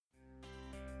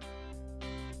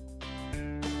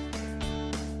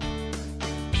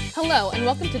Hello, and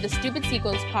welcome to the Stupid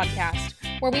Sequels podcast,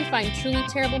 where we find truly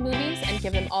terrible movies and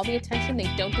give them all the attention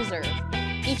they don't deserve.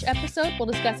 Each episode will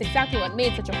discuss exactly what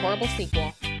made such a horrible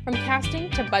sequel, from casting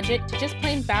to budget to just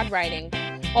plain bad writing.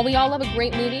 While we all love a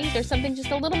great movie, there's something just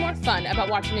a little more fun about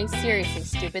watching a seriously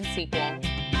stupid sequel.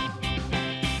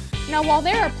 Now, while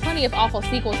there are plenty of awful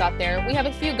sequels out there, we have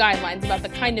a few guidelines about the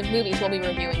kind of movies we'll be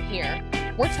reviewing here.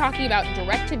 We're talking about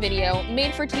direct-to-video,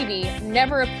 made-for-TV,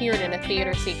 never appeared in a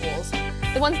theater sequels.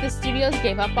 The ones the studios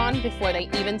gave up on before they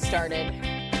even started.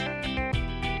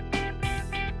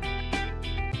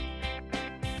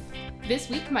 This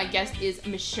week, my guest is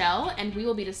Michelle, and we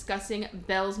will be discussing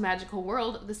Belle's Magical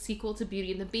World, the sequel to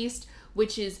Beauty and the Beast,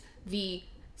 which is the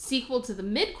sequel to the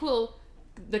midquel,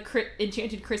 the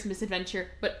Enchanted Christmas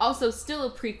Adventure, but also still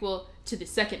a prequel to the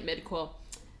second midquel.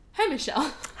 Hi,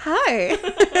 Michelle. Hi.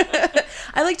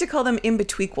 I like to call them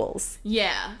in-betweequels.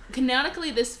 Yeah.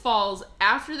 Canonically, this falls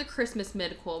after the Christmas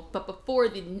midquel, but before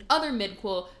the other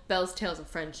midquel, Belle's Tales of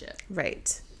Friendship.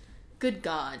 Right. Good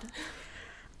God.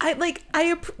 I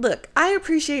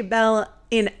appreciate Belle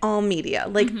in all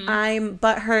media. I'm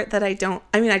butthurt that I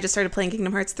just started playing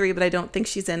Kingdom Hearts 3, but I don't think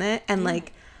she's in it. And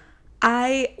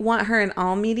I want her in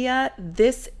all media.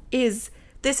 This is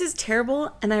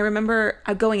terrible. And I remember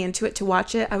going into it to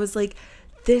watch it. I was like,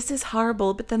 this is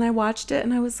horrible. But then I watched it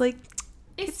and I was like,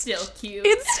 it's still cute.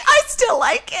 I still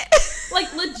like it.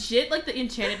 Legit, the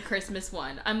Enchanted Christmas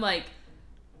one. I'm like,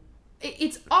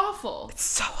 it's awful. It's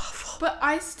so awful. But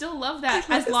I still love that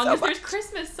as long as there's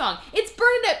Christmas song. It's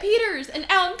Bernadette Peters and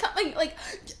Alan Cumming.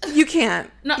 You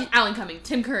can't. Not Alan Cumming,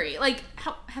 Tim Curry.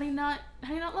 How do you not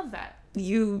love that?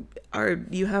 You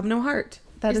have no heart.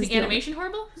 Is the animation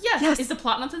horrible? Yes. Is the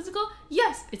plot nonsensical?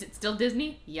 Yes. Is it still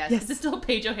Disney? Yes. Is it still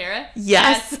Paige O'Hara?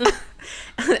 Yes.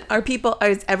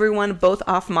 Is everyone both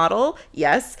off model?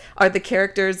 Yes. Are the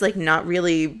characters not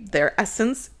really their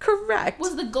essence? Correct.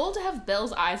 Was the goal to have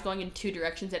Belle's eyes going in two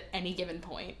directions at any given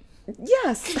point?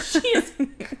 Yes. She is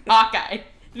cockeyed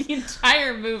the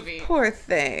entire movie. Poor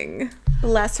thing.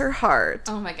 Bless her heart.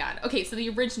 Oh my God. Okay, so the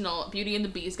original Beauty and the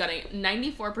Beast got a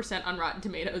 94% on Rotten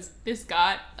Tomatoes. This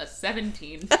got a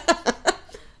 17.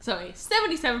 So a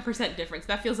 77% difference.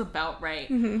 That feels about right.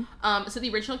 Mm-hmm. So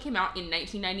the original came out in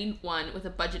 1991 with a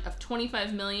budget of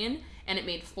 $25 million, and it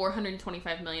made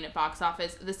 $425 million at box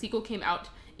office. The sequel came out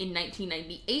in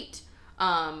 1998,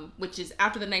 which is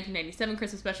after the 1997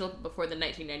 Christmas special, before the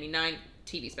 1999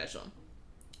 TV special.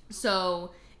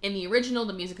 So in the original,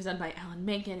 the music was done by Alan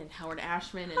Menken and Howard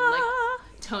Ashman and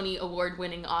Tony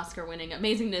Award-winning, Oscar-winning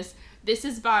amazingness. This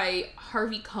is by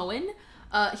Harvey Cohen.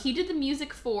 He did the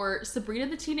music for Sabrina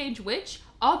the Teenage Witch,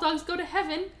 All Dogs Go to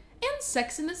Heaven, and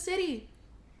Sex and the City.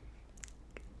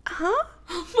 Huh?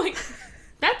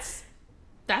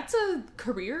 That's a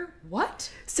career?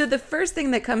 What? So the first thing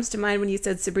that comes to mind when you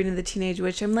said Sabrina the Teenage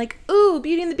Witch, I'm like, ooh,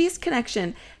 Beauty and the Beast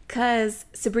connection. Because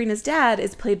Sabrina's dad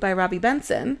is played by Robbie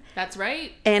Benson. That's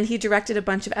right. And he directed a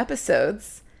bunch of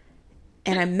episodes.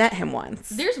 And I met him once.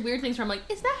 There's weird things where I'm like,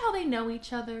 is that how they know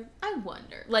each other? I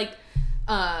wonder.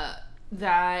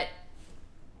 That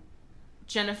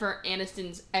Jennifer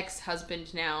Aniston's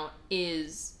ex-husband now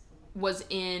was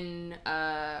in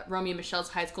Romeo and Michelle's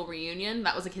high school reunion.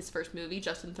 That was his first movie,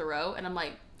 Justin Theroux. And I'm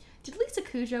like, did Lisa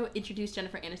Kudrow introduce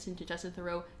Jennifer Aniston to Justin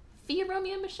Theroux via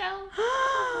Romeo and Michelle?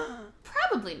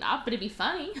 Probably not, but it'd be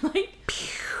funny.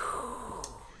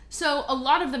 So a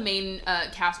lot of the main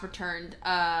cast returned.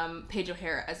 Paige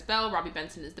O'Hara as Belle, Robbie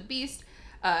Benson as the Beast,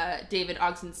 David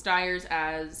Ogden Stiers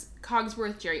as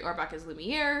Cogsworth, Jerry Orbach as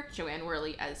Lumiere, Joanne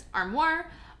Worley as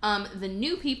Armoire. The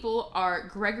new people are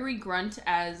Gregory Grunt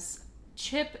as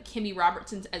Chip, Kimmy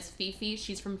Robertson as Fifi.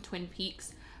 She's from Twin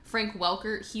Peaks. Frank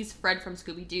Welker, he's Fred from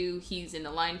Scooby-Doo. He's in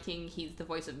The Lion King. He's the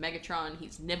voice of Megatron.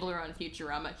 He's Nibbler on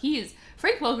Futurama.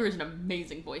 Frank Welker is an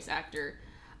amazing voice actor.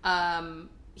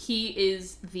 He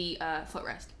is the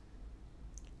footrest.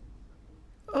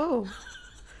 Oh.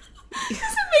 He's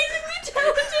amazingly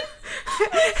talented.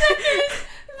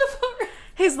 The footrest.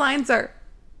 His lines are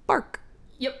bark.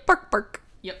 Yep. Bark, bark.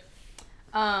 Yep.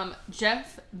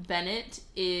 Jeff Bennett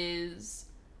is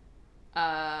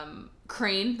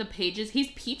Crane, the Pages.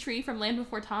 He's Petrie from Land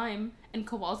Before Time and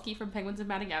Kowalski from Penguins of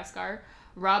Madagascar.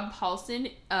 Rob Paulson,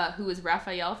 who is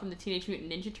Raphael from the Teenage Mutant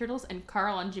Ninja Turtles, and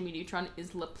Carl on Jimmy Neutron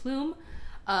is La Plume.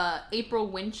 April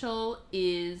Winchell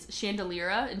is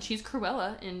Chandelira, and she's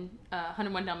Cruella in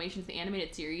 101 Dalmatians, the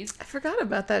animated series. I forgot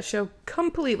about that show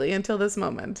completely until this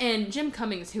moment. And Jim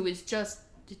Cummings, who is just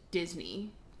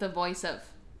Disney, the voice of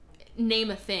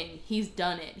name a thing. He's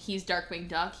done it. He's Darkwing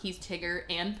Duck. He's Tigger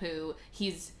and Pooh.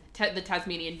 He's the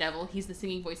Tasmanian Devil. He's the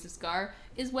singing voice of Scar.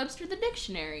 Is Webster the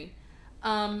Dictionary.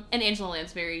 And Angela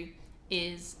Lansbury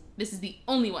is This is the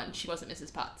only one she wasn't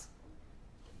Mrs. Potts.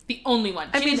 The only one.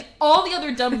 She did all the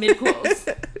other dumb mid-quotes.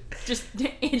 Just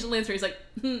Angela Lansbury's like,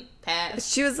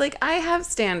 pass. She was like, I have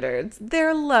standards.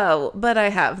 They're low, but I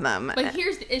have them. But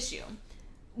here's the issue.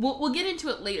 We'll get into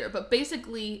it later, but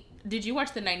basically, did you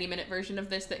watch the 90-minute version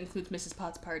of this that includes Mrs.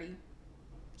 Potts' party?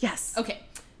 Yes. Okay.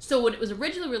 So when it was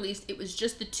originally released, it was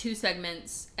just the 2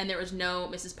 segments, and there was no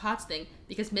Mrs. Potts thing,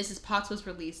 because Mrs. Potts was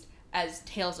released as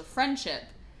Tales of Friendship.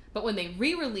 But when they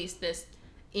re-released this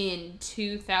in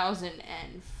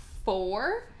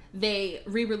 2004, they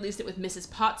re-released it with Mrs.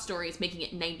 Potts stories, making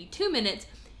it 92 minutes,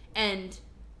 and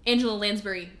Angela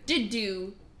Lansbury did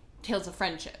do Tales of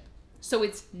Friendship. So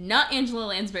it's not Angela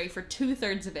Lansbury for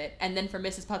 2/3 of it, and then for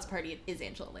Mrs. Potts' party, it is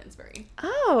Angela Lansbury.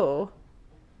 Oh.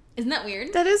 Isn't that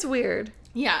weird? That is weird.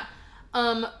 Yeah.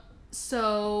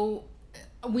 So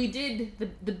we did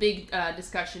the big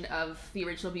discussion of the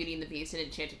original Beauty and the Beast and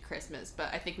Enchanted Christmas,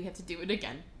 but I think we have to do it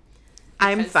again.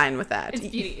 I'm fine with that. It's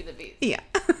Beauty and the Beast. Yeah.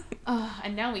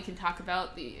 And now we can talk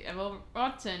about the Emma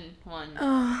Watson one.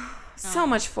 So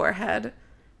much forehead.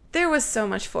 There was so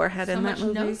much forehead in that movie.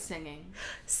 So much no singing.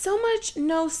 So much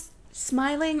no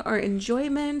smiling or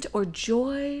enjoyment or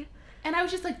joy. And I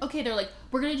was just like, okay, they're like,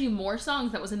 we're going to do more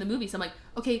songs that was in the movie. So I'm like,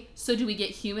 okay, so do we get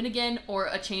Human again or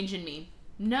A Change in Me?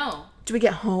 No. Do we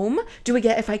get Home? Do we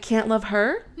get If I Can't Love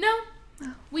Her? No.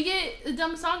 We get a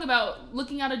dumb song about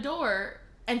looking out a door,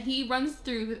 and he runs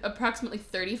through approximately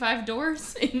 35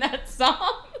 doors in that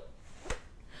song.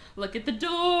 Look at the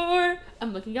door.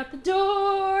 I'm looking out the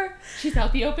door. She's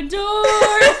out the open door.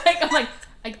 I'm like,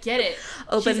 I get it.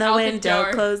 Open the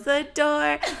window, close the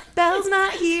door. Belle's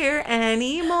not here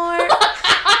anymore.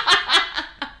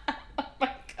 Oh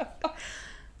my God.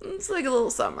 It's like a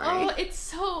little summary. Oh, it's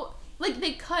so... Like,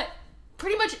 they cut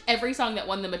pretty much every song that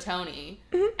won them a Tony.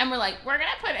 Mm-hmm. And we're like, we're going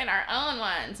to put in our own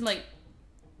ones. I'm like,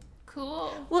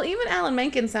 cool. Well, even Alan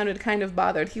Menken sounded kind of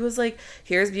bothered. He was like,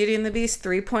 here's Beauty and the Beast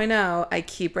 3.0. I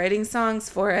keep writing songs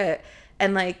for it.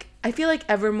 And, like, I feel like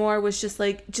Evermore was just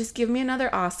like, just give me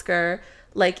another Oscar.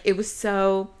 Like, it was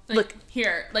so... Like, look.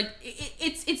 Here. Like,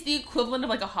 it's the equivalent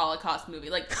of, like, a Holocaust movie.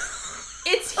 Like,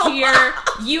 it's here.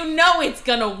 You know it's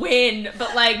gonna win.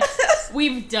 But, like,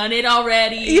 we've done it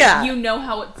already. Yeah. You know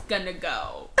how it's gonna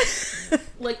go.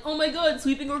 Like, oh my God,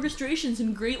 sweeping orchestrations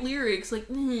and great lyrics. Like,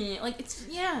 it's,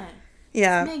 yeah.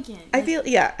 Yeah. It's Menken. I feel,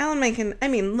 yeah, Alan Menken, I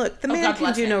mean, look, the man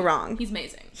can do no wrong. He's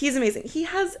amazing. He's amazing. He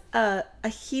has a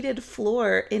heated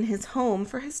floor in his home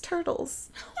for his turtles.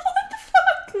 What the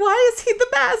fuck? Why is he the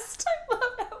best? I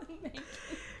love Alan Menken.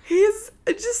 He's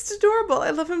just adorable. I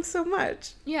love him so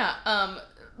much. Yeah,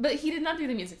 but he did not do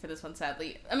the music for this one,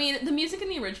 sadly. I mean, the music in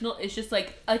the original is just,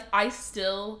 like I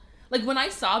still, like, when I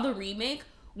saw the remake,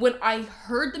 when I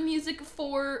heard the music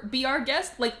for Be Our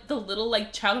Guest, like, the little,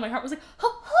 like, child in my heart was like,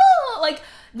 ha ha! Like,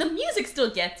 the music still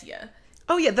gets you.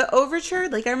 Oh, yeah, the overture,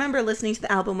 like, I remember listening to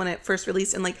the album when it first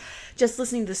released, and, like, just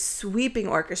listening to the sweeping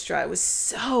orchestra, it was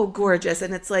so gorgeous,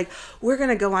 and it's like, we're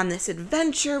gonna go on this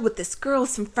adventure with this girl,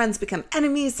 some friends become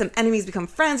enemies, some enemies become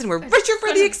friends, and we're richer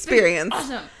for the experience.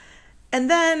 Awesome. And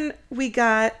then we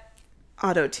got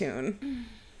auto-tune.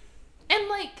 And,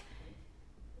 like,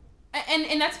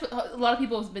 and that's what a lot of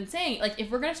people have been saying. Like, if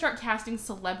we're going to start casting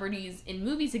celebrities in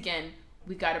movies again,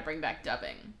 we got to bring back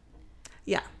dubbing.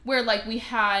 Yeah. Where, like, we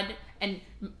had, and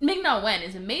Ming-Na Wen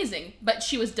is amazing, but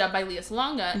she was dubbed by Lea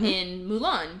Salonga in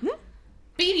Mulan. Mm-hmm.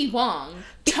 B.D. Wong.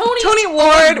 Tony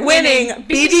Award winning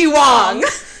B.D. Wong.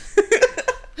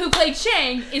 Who played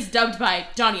Shang, is dubbed by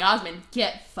Johnny Osmond.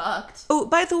 Get fucked. Oh,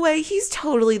 by the way, he's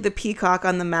totally the peacock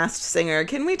on The Masked Singer.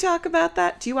 Can we talk about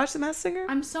that? Do you watch The Masked Singer?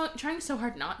 I'm trying so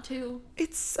hard not to.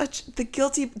 It's such the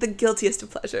guiltiest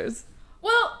of pleasures.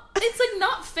 Well, it's, like,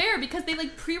 not fair because they,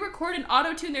 like, pre-record and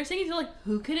auto-tune their singing. They're like,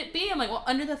 who could it be? I'm like, well,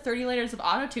 under the 30 layers of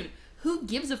auto-tune, who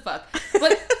gives a fuck?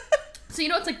 But, so, you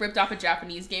know, it's, like, ripped off a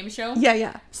Japanese game show?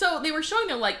 Yeah. So they were showing,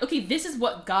 they're like, okay, this is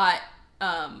what got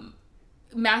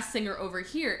Masked Singer over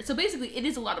here. So basically, it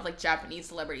is a lot of, like, Japanese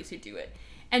celebrities who do it.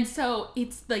 And so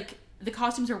it's, like, the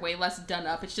costumes are way less done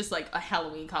up. It's just, like, a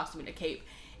Halloween costume and a cape.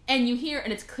 And you hear,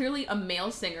 and it's clearly a male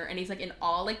singer, and he's, like, in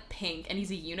all, like, pink, and he's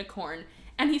a unicorn.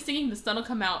 And he's singing The Sun Will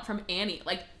Come Out from Annie,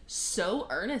 like, so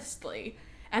earnestly.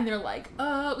 And they're like,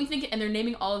 we think it. And they're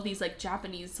naming all of these, like,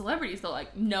 Japanese celebrities. They're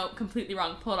like, nope, completely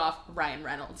wrong. Pull it off. Ryan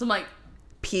Reynolds. I'm like,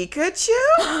 Pikachu?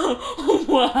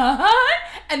 What?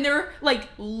 And they're, like,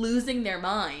 losing their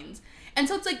minds. And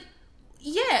so it's like,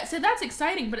 yeah, so that's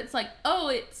exciting. But it's like,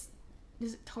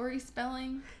 is it Tori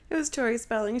Spelling? It was Tori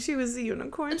Spelling. She was a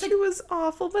unicorn. She was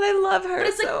awful, but I love her. But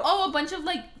it's like, a bunch of,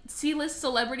 like, C-list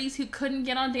celebrities who couldn't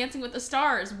get on Dancing with the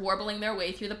Stars, warbling their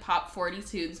way through the Pop 40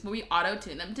 tunes where we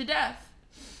auto-tune them to death.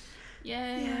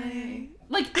 Yay.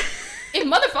 Like,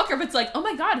 if it's like, oh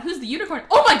my god, who's the unicorn?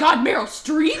 Oh my god, Meryl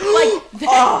Streep? Like,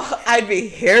 oh, I'd be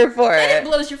here for it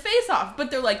blows your face off.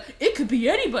 But they're like, it could be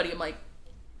anybody. I'm like,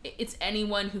 it's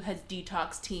anyone who has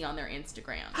detox tea on their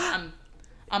Instagram. I'm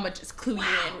gonna just clue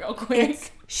you in real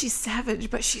quick. She's savage,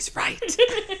 but she's right.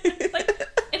 Like,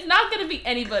 it's not gonna be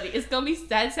anybody. It's gonna be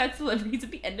sad celebrities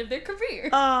at the end of their career.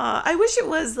 I wish it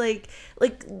was like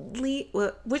Lee.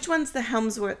 Which one's the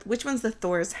Helmsworth? Which one's the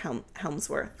Thor's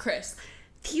Helmsworth? Chris.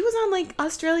 He was on like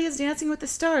Australia's Dancing with the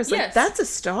Stars. Like, yes. That's a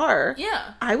star.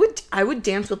 Yeah. I would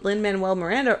dance with Lin-Manuel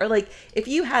Miranda, or like if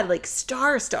you had like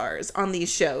stars on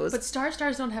these shows. But stars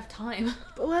don't have time.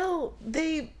 Well,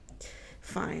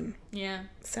 fine. Yeah.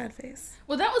 Sad face.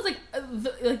 Well, that was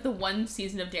like the one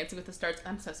season of Dancing with the Stars.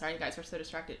 I'm so sorry, you guys were so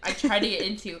distracted. I tried to get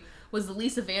into was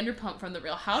Lisa Vanderpump from The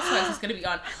Real Housewives is going to be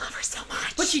on. I love her so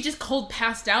much. But she just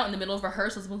passed out in the middle of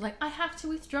rehearsals and was like, I have to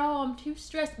withdraw. I'm too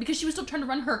stressed. Because she was still trying to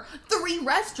run her 3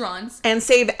 restaurants. And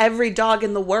save every dog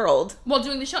in the world. While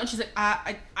doing the show. And she's like,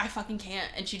 I fucking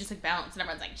can't. And she just like bounced. And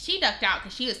everyone's like, she ducked out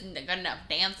because she wasn't a good enough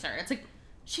dancer. It's like,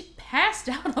 she passed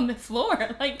out on the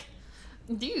floor. Like,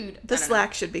 dude. The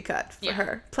slack should be cut for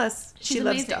her. Plus, she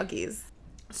loves doggies.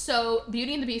 So,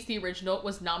 Beauty and the Beast, the original,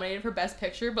 was nominated for Best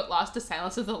Picture, but lost to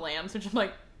Silence of the Lambs, which I'm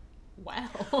like,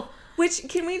 wow. Which,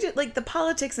 can we just, like, the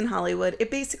politics in Hollywood,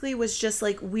 it basically was just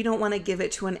like, we don't want to give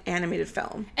it to an animated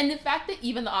film. And the fact that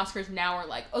even the Oscars now are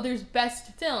like, oh, there's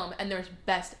Best Film and there's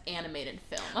Best Animated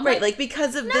Film. I'm right, like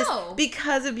because of this,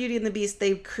 because of Beauty and the Beast,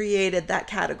 they created that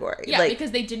category. Yeah, like,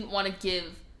 because they didn't want to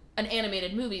give an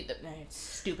animated movie that it's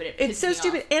stupid. It's so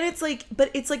stupid. And it's like,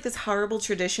 but it's like this horrible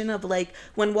tradition of like,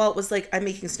 when Walt was like, I'm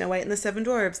making Snow White and the Seven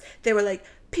Dwarfs, they were like,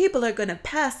 people are going to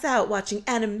pass out watching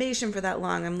animation for that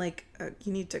long. I'm like,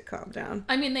 you need to calm down.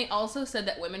 I mean, they also said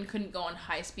that women couldn't go on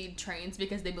high-speed trains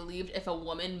because they believed if a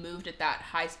woman moved at that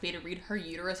high speed to read, her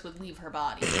uterus would leave her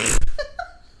body.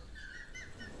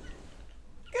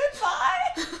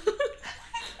 Goodbye.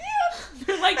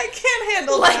 Like, I can't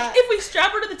handle like, that. If we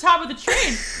strap her to the top of the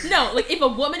train. No, like, if a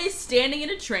woman is standing in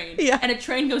a train and a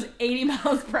train goes 80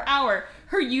 miles per hour,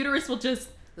 her uterus will just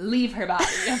leave her body.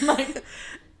 I'm like,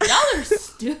 y'all are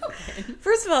stupid.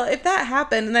 First of all, if that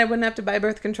happened, then I wouldn't have to buy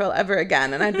birth control ever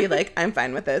again, and I'd be like, I'm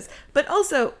fine with this. But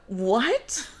also,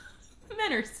 what?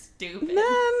 Men are stupid.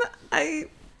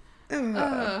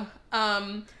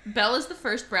 Belle is the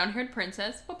first brown-haired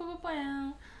princess.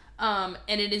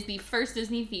 And it is the first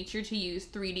Disney feature to use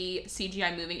 3D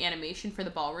CGI moving animation for the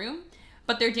ballroom.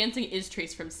 But their dancing is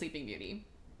traced from Sleeping Beauty.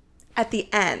 At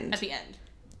the end. At the end.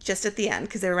 Just at the end,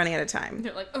 because they were running out of time.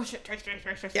 They're like, oh shit, trace.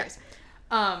 Yeah.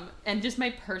 And just my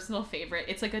personal favorite,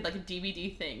 it's like a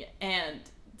DVD thing. And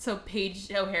so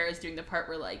Paige O'Hara is doing the part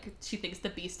where like she thinks the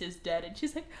Beast is dead. And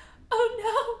she's like,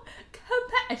 oh no, come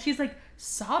back. And she's like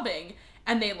sobbing.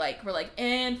 And they like were like,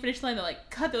 and finish line. They're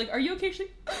like, cut. They're like, are you okay? She's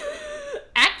like,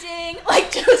 acting.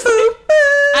 Like, just like,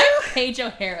 I'm Paige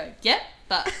O'Hara. Get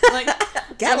fucked. Like,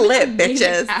 get lit,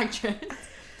 bitches. Actress.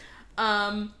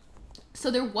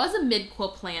 So there was a mid-quel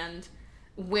planned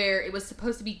where it was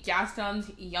supposed to be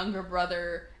Gaston's younger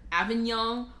brother,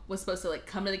 Avignon, was supposed to like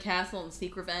come to the castle and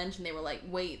seek revenge. And they were like,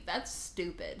 wait, that's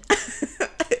stupid.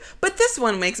 But this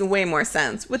one makes way more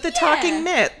sense with the talking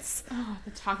mitts. Oh,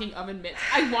 the talking oven mitts.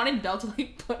 I wanted Belle to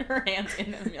like put her hands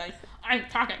in them and be like, I'm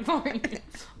talking for you.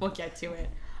 We'll get to it.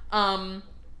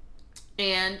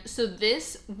 And so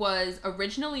this was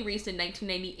originally released in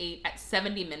 1998 at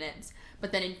 70 minutes,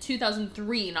 but then in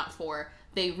 2003, not 4,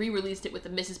 they re-released it with the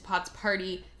Mrs. Potts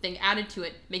Party thing added to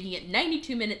it, making it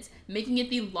 92 minutes, making it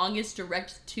the longest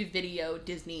direct-to-video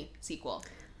Disney sequel.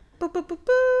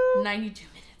 92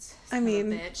 minutes. I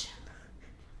mean, bitch.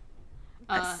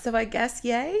 So I guess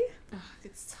yay?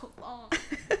 It's so long.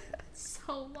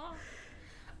 So long.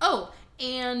 Oh,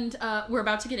 and we're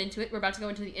about to get into it. We're about to go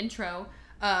into the intro.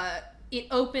 It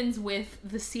opens with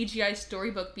the CGI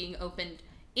storybook being opened.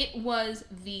 It was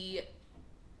the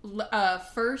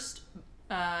first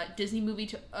Disney movie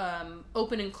to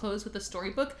open and close with a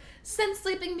storybook since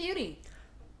Sleeping Beauty.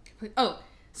 Oh,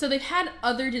 so they've had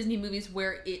other Disney movies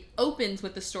where it opens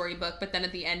with the storybook, but then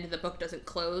at the end the book doesn't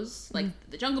close. Like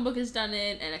The Jungle Book has done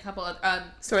it, and a couple of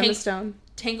Sword in the Stone.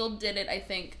 Tangled did it, I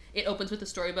think. It opens with the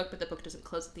storybook, but the book doesn't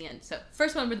close at the end. So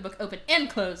first one where the book opened and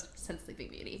closed since Sleeping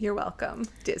Beauty. You're welcome,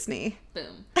 Disney.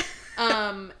 Boom.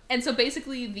 And so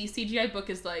basically the CGI book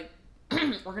is like,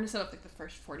 we're gonna set up like the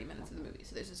first 40 minutes of the movie.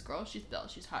 So there's this girl, she's Belle,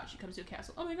 she's hot, she comes to a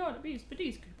castle. Oh my god, a beast,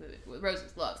 with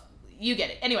roses, love. You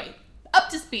get it. Anyway, up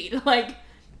to speed. Like,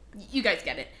 you guys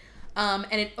get it.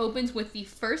 And it opens with the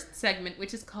first segment,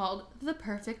 which is called The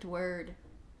Perfect Word.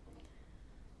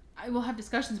 I will have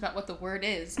discussions about what the word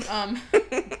is.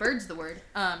 Bird's the word.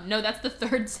 No, that's the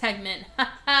third segment.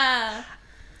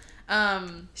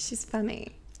 She's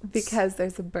funny because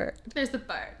there's a bird. There's the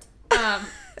bird.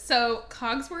 So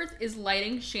Cogsworth is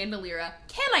lighting chandelier.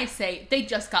 Can I say they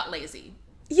just got lazy?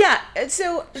 Yeah,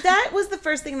 so that was the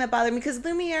first thing that bothered me, because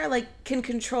Lumiere, like, can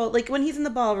control, like, when he's in the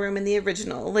ballroom in the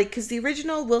original, like, because the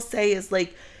original will say is,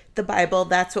 like, the Bible,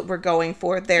 that's what we're going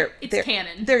for. It's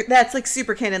canon. That's, like,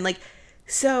 super canon. Like,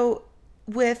 so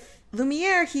with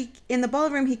Lumiere, in the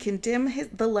ballroom, he can dim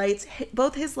the lights,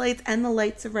 both his lights and the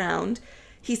lights around.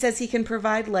 He says he can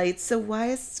provide lights, so why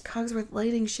is Cogsworth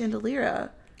lighting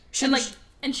chandelier?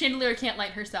 And Chandelier can't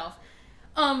light herself.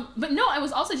 But no, I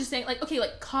was also just saying, like, okay,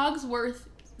 like, Cogsworth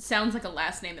sounds like a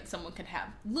last name that someone could have.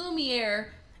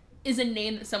 Lumiere is a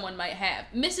name that someone might have.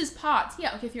 Mrs. Potts.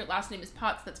 Yeah, okay, if your last name is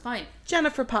Potts, that's fine.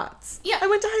 Jennifer Potts. Yeah. I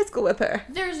went to high school with her.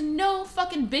 There's no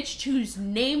fucking bitch who's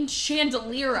named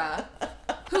Chandelier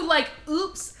who, like,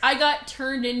 oops, I got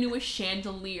turned into a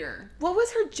chandelier. What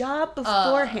was her job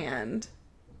beforehand?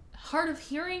 Hard of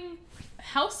hearing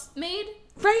housemaid?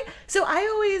 Right? So I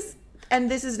always... And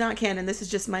this is not canon, this is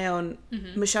just my own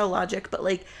Michelle logic, but,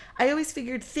 like, I always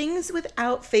figured things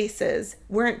without faces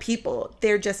weren't people.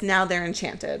 They're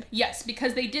enchanted. Yes,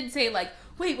 because they did say, like,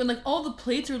 wait, when, like, all the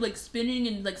plates are, like, spinning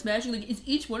and, like, smashing, like, is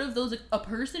each one of those a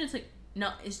person? It's like,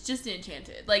 no, it's just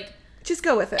enchanted. Like, just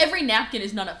go with it. Every napkin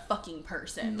is not a fucking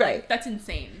person. Right. Like, that's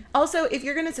insane. Also, if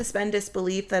you're going to suspend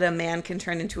disbelief that a man can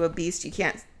turn into a beast, you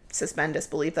can't suspend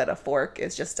disbelief that a fork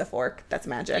is just a fork. That's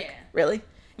magic. Yeah. Really?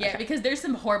 Yeah, okay. Because there's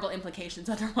some horrible implications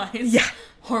otherwise. Yeah.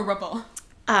 Horrible.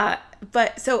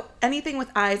 But so anything with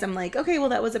eyes, I'm like, okay, well,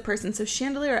 that was a person. So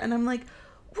chandelier. And I'm like,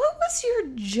 what was your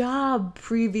job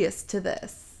previous to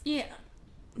this? Yeah.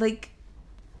 Like,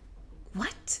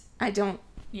 what? I don't.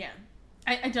 Yeah.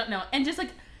 I don't know. And just,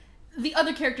 like, the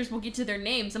other characters will get to their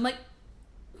names. I'm like,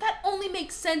 that only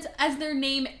makes sense as their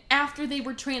name after they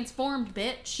were transformed,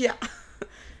 bitch. Yeah.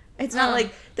 It's not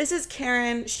like, this is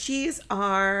Karen. She's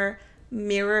our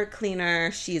mirror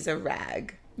cleaner. She's a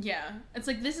rag. Yeah. It's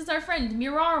like, this is our friend,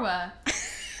 Mirarwa.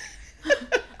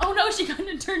 Oh no, she got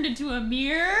turned into a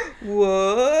mirror.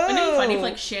 Whoa. Wouldn't it be funny if,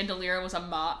 like, Chandelier was a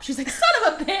mop? She's like, son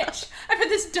of a bitch! I've had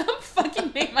this dumb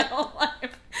fucking name my whole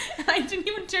life. And I didn't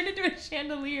even turn into a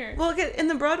chandelier. Well, in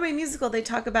the Broadway musical, they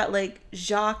talk about, like,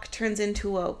 Jacques turns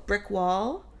into a brick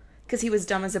wall because he was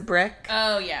dumb as a brick.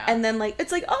 Oh, yeah. And then, like,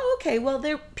 it's like, oh, okay, well,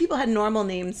 people had normal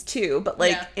names too, but,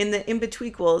 like, in the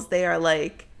in-betweequels, they are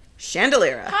like,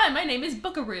 Chandelier. Hi, my name is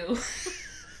Bookaroo.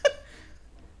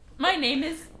 My name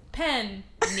is Penny.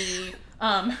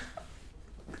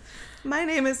 My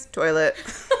name is Toilet.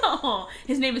 Oh,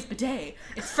 his name is Bidet.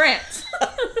 It's France.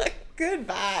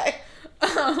 Goodbye.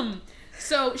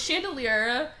 So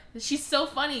Chandelier, she's so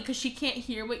funny because she can't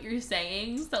hear what you're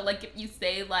saying. So, like, if you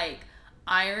say, like,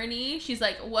 irony, she's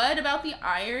like, what about the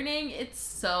ironing? It's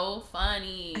so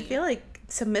funny. I feel like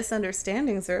some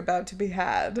misunderstandings are about to be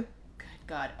had. Good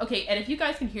God. Okay, and if you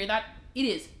guys can hear that, it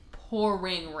is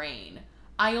pouring rain.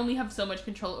 I only have so much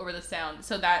control over the sound.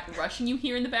 So that rushing you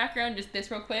hear in the background, just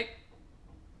this real quick,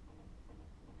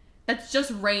 that's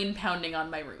just rain pounding on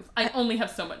my roof. I only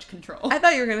have so much control. I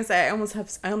thought you were going to say,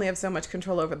 I only have so much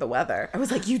control over the weather. I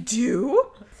was like, you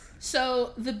do?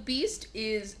 So the Beast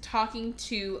is talking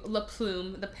to La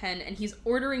Plume, the pen, and he's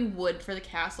ordering wood for the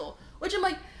castle. Which I'm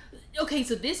like, okay,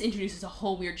 so this introduces a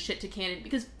whole weird shit to canon,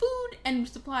 because food and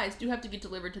supplies do have to get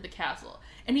delivered to the castle.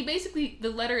 And he basically,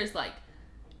 the letter is like,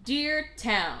 Dear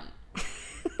town,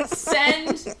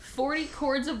 send 40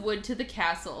 cords of wood to the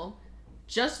castle.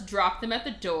 Just drop them at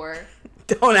the door.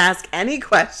 Don't ask any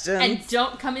questions. And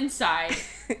don't come inside.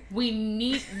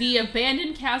 The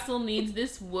abandoned castle needs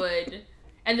this wood.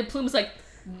 And the Plume's like,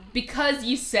 because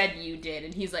you said you did.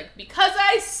 And he's like, because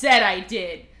I said I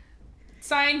did.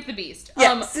 Signed, the Beast.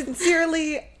 Yeah,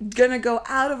 sincerely gonna go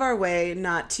out of our way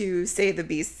not to say the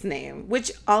Beast's name,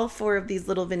 which all 4 of these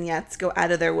little vignettes go out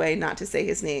of their way not to say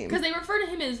his name. Because they refer to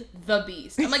him as the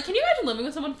Beast. I'm like, can you imagine living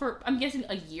with someone for, I'm guessing,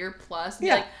 a year plus? And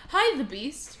be like, hi, the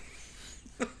Beast.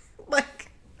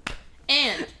 Like.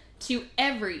 And to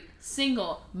every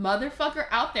single motherfucker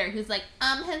out there who's like,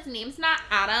 his name's not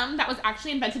Adam. That was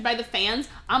actually invented by the fans.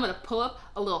 I'm gonna pull up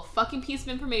a little fucking piece of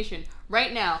information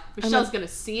right now. Michelle's gonna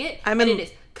see it, and it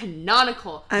is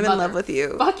canonical. I'm in love with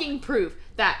you. Fucking proof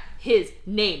that his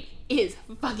name is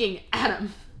fucking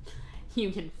Adam.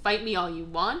 You can fight me all you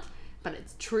want, but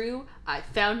it's true. I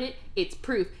found it. It's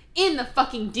proof. In the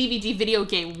fucking DVD video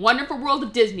game Wonderful World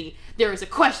of Disney, there is a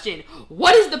question.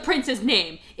 What is the prince's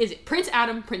name? Is it Prince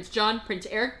Adam, Prince John, Prince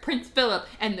Eric, Prince Philip?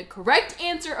 And the correct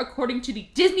answer, according to the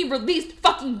Disney released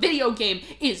fucking video game,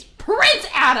 is Prince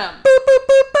Adam! Boop, boop,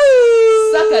 boop, boop.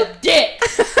 suck a dick.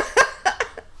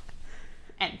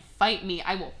 And fight me.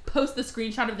 I will post the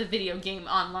screenshot of the video game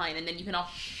online, and then you can all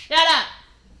shut up.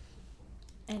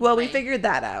 Well, we figured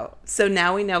that out. So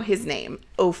now we know his name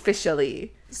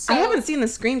officially. So, I haven't seen the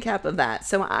screen cap of that,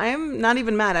 so I'm not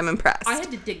even mad. I'm impressed. I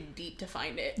had to dig deep to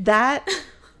find it. That...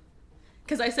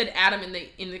 Because I said Adam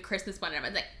in the Christmas one, and I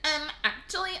was like,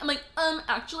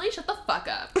 actually, shut the fuck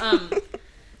up.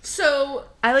 So...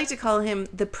 I like to call him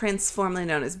the prince formerly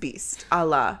known as Beast, a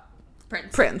la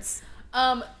Prince.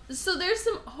 So there's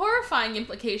some horrifying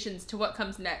implications to what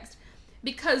comes next.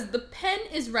 Because the pen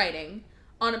is writing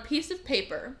on a piece of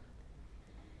paper,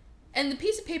 and the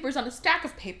piece of paper is on a stack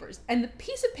of papers, and the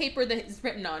piece of paper that it's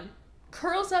written on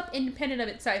curls up independent of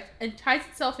itself and ties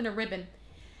itself in a ribbon,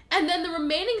 and then the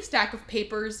remaining stack of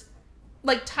papers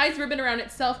like ties ribbon around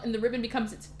itself, and the ribbon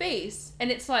becomes its face,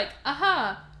 and it's like,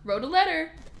 aha, wrote a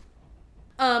letter.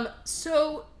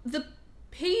 So the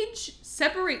page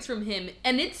separates from him,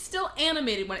 and it's still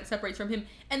animated when it separates from him,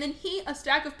 and then a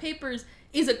stack of papers,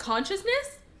 is a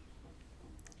consciousness?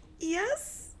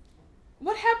 Yes.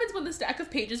 What happens when the stack of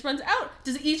pages runs out?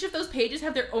 Does each of those pages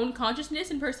have their own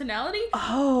consciousness and personality?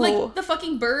 Oh. Like, the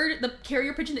fucking bird, the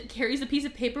carrier pigeon that carries the piece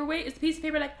of paper weight, is the piece of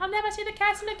paper like, I'll never see the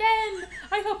castle again.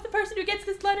 I hope the person who gets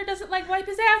this letter doesn't, like, wipe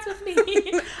his ass with me. I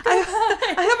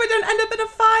hope I don't end up in a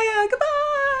fire.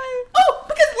 Goodbye. Oh,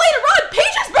 because later on,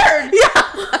 pages burn! Yeah.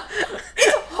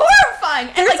 It's horrifying.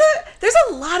 And there's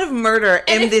a lot of murder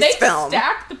in this film. And if they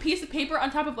stack the piece of paper on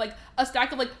top of, like, a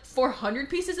stack of, like, 400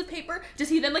 pieces of paper, does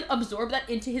he then, like, absorb that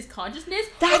into his consciousness?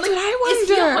 That's or, like, what I wonder. Is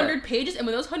he 100 pages, and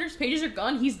when those 100 pages are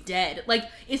gone, he's dead? Like,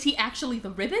 is he actually the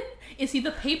ribbon? Is he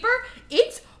the paper?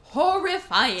 It's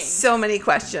horrifying. So many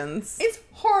questions. It's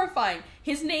horrifying.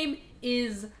 His name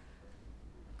is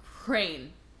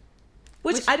Crane.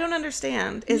 Which I don't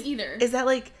understand. Me either. Is that,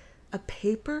 like, a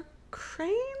paper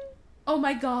crane? Oh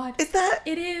my god. Is that...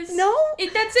 It is. No?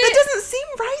 That's it. That doesn't seem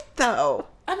right, though.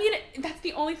 I mean, that's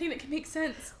the only thing that can make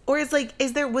sense. Or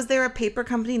was there a paper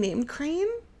company named Crane?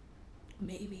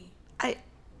 Maybe. I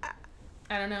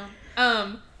don't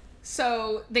know.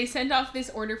 So they send off this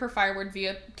order for firewood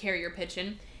via carrier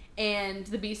pigeon, and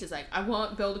the Beast is like, I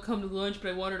want Belle to come to lunch,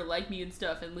 but I want her to like me and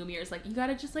stuff. And Lumiere's like, you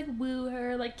gotta just, like, woo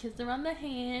her, like, kiss her on the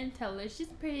hand, tell her she's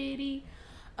pretty.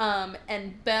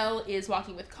 And Belle is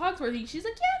walking with Cogsworth, and she's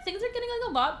like, yeah, things are getting, like,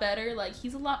 a lot better. Like,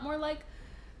 he's a lot more, like,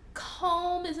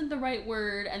 calm isn't the right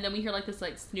word. And then we hear, like, this,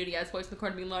 like, snooty ass voice in the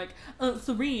corner being like,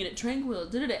 serene, tranquil,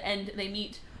 da-da-da. And they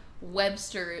meet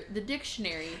Webster the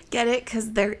dictionary. Get it? Because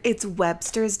it's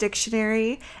Webster's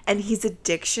dictionary, and he's a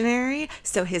dictionary,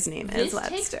 so his name is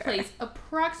Webster. This takes place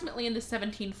approximately in the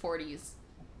 1740s,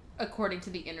 according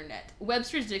to the internet.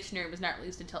 Webster's dictionary was not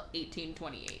released until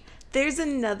 1828. There's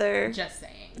another... Just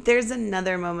saying. There's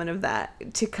another moment of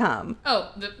that to come.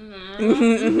 Oh.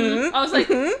 I was like,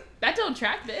 that don't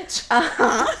track, bitch.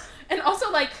 Uh-huh. And also,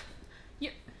 like,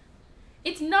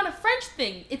 it's not a French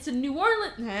thing. It's a New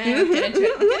Orleans... Get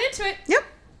into it. Yep.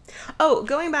 Oh,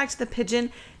 going back to the pigeon,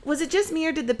 was it just me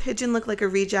or did the pigeon look like a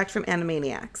reject from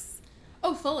Animaniacs?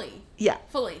 Oh, fully. Yeah.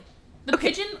 Fully. The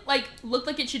pigeon, like, looked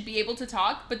like it should be able to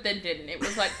talk, but then didn't. It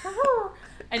was like,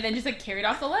 and then just, like, carried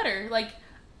off the letter. Like...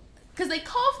 Because they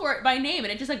call for it by name,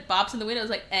 and it just, like, bops in the window.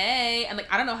 It's like, hey. And, like,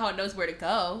 I don't know how it knows where to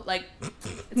go. Like,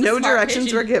 no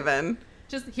directions were given.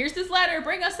 Just, here's this letter.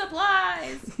 Bring us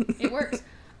supplies. It works.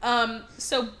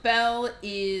 So Belle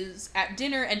is at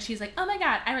dinner, and she's like, oh, my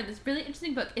God, I read this really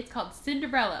interesting book. It's called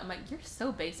Cinderella. I'm like, you're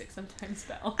so basic sometimes,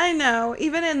 Belle. I know.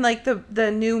 Even in, like,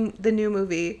 the new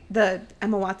movie, the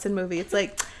Emma Watson movie, it's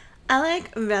like... I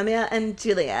like Romeo and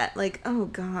Juliet. Like, oh,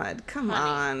 God, come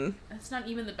on. That's not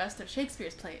even the best of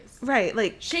Shakespeare's plays. Right,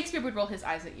 like... Shakespeare would roll his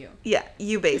eyes at you. Yeah,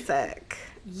 you basic.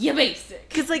 You basic.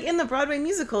 Because, like, in the Broadway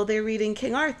musical, they're reading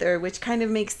King Arthur, which kind of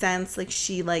makes sense. Like,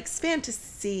 she likes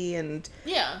fantasy and...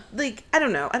 Yeah. Like, I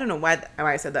don't know why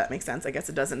I said that makes sense. I guess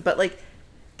it doesn't. But, like,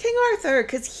 King Arthur,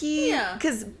 because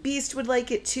because Beast would like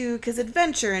it, too, because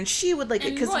adventure, and she would like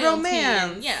it, because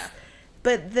romance. And, yeah.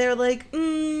 But they're like,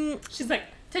 She's like...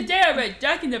 Today I read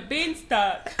Jack and the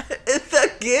Beanstalk. It's so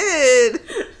good.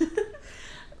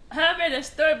 I read a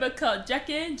storybook called Jack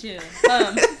and Jill.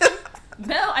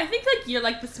 Belle, I think, like, you're,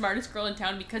 like, the smartest girl in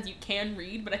town because you can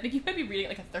read, but I think you might be reading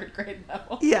at, like, a 3rd grade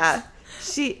level. Yeah.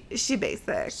 She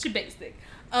basic. She basic.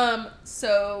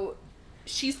 So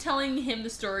she's telling him the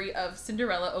story of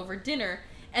Cinderella over dinner,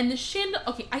 and the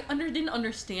okay, I didn't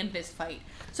understand this fight.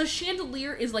 So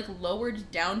chandelier is, like,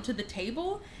 lowered down to the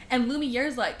table, and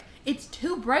Lumiere's like, it's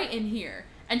too bright in here.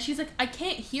 And she's like, I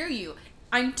can't hear you.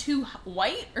 I'm too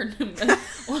white? Or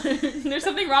there's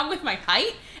something wrong with my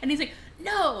height? And he's like,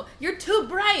 no, you're too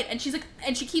bright. And she's like,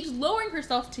 and she keeps lowering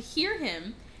herself to hear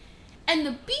him. And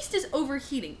the beast is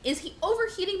overheating. Is he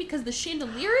overheating because the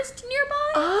chandelier is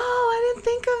nearby? Oh, I didn't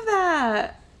think of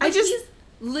that. He's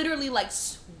literally like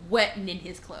sweating in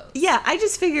his clothes. Yeah, I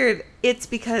just figured it's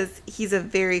because he's a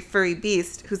very furry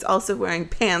beast who's also wearing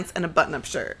pants and a button-up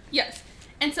shirt. Yes.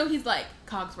 And so he's like,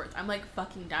 Cogsworth, I'm like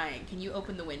fucking dying. Can you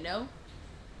open the window?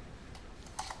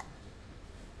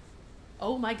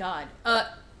 Oh my god.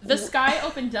 The sky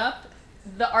opened up.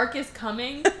 The ark is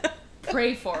coming.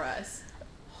 Pray for us.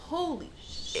 Holy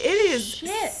shit. It is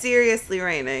seriously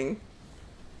raining.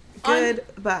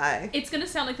 Goodbye. It's gonna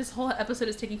sound like this whole episode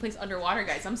is taking place underwater,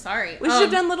 guys. I'm sorry. We should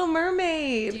have done Little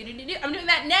Mermaid. I'm doing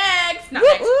that next.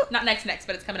 Not next,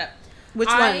 but it's coming up. Which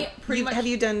one? Have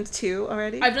you done 2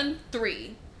 already? I've done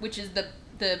 3, which is the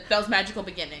Belle's Magical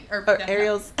Beginning. Or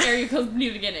Ariel's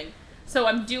New Beginning. So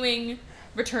I'm doing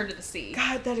Return to the Sea.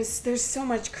 God, there's so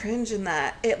much cringe in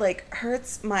that. It like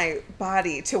hurts my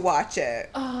body to watch it.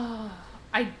 Oh,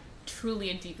 I truly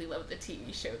and deeply love the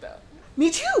TV show though. Me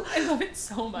too. I love it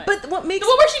so much. But what makes the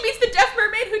one where she meets the deaf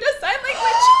mermaid who does sign language.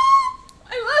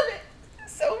 I love it.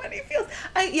 So many feels.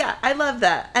 I love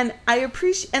that, and I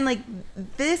appreciate and like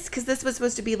this because this was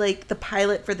supposed to be like the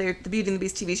pilot for the Beauty and the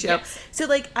Beast TV show. Yes. So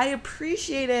like I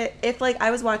appreciate it if like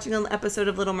I was watching an episode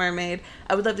of Little Mermaid,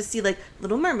 I would love to see like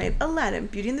Little Mermaid, Aladdin,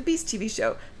 Beauty and the Beast TV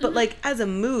show, but like as a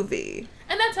movie.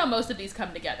 And that's how most of these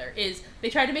come together. Is they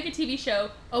try to make a TV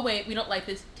show. Oh wait, we don't like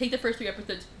this. Take the first 3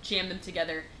 episodes, jam them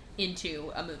together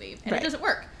into a movie, and it doesn't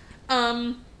work.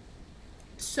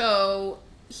 So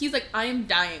he's like, I am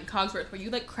dying, Cogsworth. Will you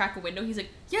like crack a window? He's like,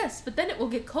 yes, but then it will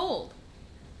get cold.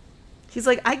 He's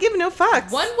like, I give no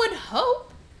fucks. One would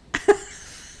hope.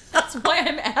 That's why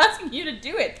I'm asking you to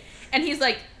do it. And he's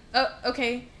like, oh,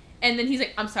 okay. And then he's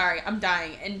like, I'm sorry, I'm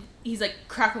dying. And he's like,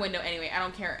 crack a window anyway, I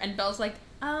don't care. And Belle's like,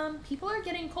 people are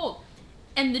getting cold.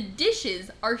 And the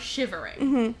dishes are shivering.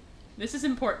 Mm-hmm. This is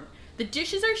important. The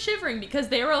dishes are shivering because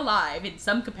they are alive in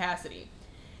some capacity.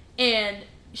 And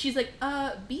she's like,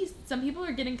 Beast, some people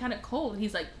are getting kind of cold. And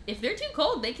he's like, if they're too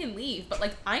cold, they can leave. But,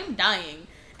 like, I'm dying.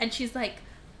 And she's like,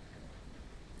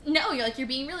 no, you're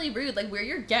being really rude. Like, we're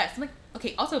your guests. I'm like,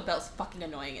 okay, also Belle's fucking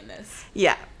annoying in this.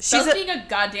 Yeah. Belle's being a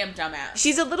goddamn dumbass.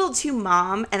 She's a little too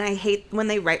mom, and I hate when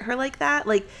they write her like that.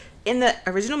 Like, in the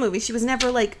original movie, she was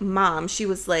never like mom. She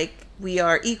was like, we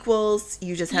are equals.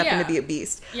 You just happen to be a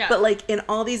beast. Yeah. But like in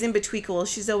all these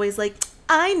in-betweenquels, she's always like,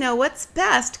 I know what's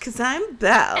best because I'm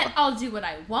Belle. And I'll do what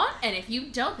I want. And if you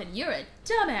don't, then you're a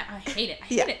dumbass. I hate it. I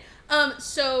hate it.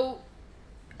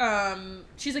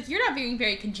 She's like, you're not being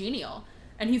very congenial.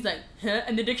 And he's like, huh?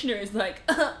 And the dictionary is like,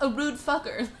 a rude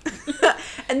fucker.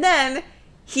 And then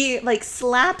he like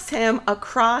slaps him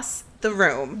across the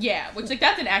room. Yeah, which like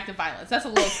that's an act of violence. That's a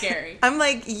little scary. I'm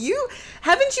like,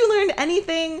 haven't you learned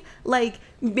anything? Like,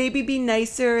 maybe be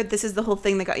nicer. This is the whole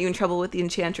thing that got you in trouble with the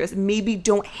Enchantress. Maybe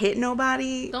don't hit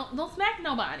nobody. Don't smack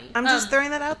nobody. I'm just throwing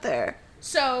that out there.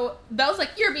 So Belle's like,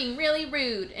 you're being really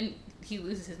rude, and he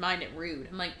loses his mind at rude.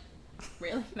 I'm like,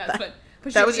 really?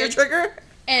 That was your trigger?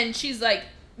 And she's like,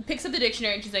 picks up the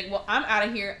dictionary and she's like, well, I'm out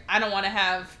of here. I don't want to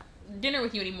have dinner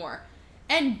with you anymore.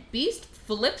 And Beast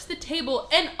flips the table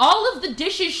and all of the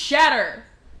dishes shatter.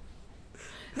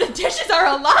 The dishes are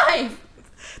alive.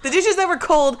 The dishes that were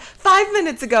cold 5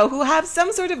 minutes ago, who have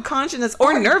some sort of consciousness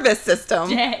or nervous system.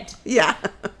 Dead. Yeah.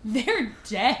 They're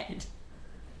dead.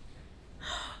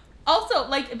 Also,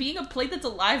 like, being a plate that's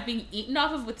alive, being eaten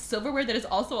off of with silverware that is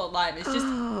also alive is just,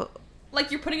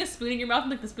 like, you're putting a spoon in your mouth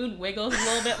and, like, the spoon wiggles a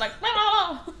little bit, like,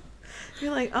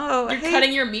 You're like, oh, you're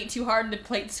cutting your meat too hard and the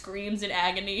plate screams in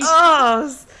agony.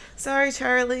 Oh, sorry,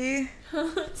 Charlie.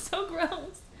 It's so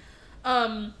gross.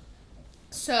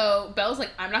 So Belle's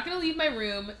like, I'm not gonna leave my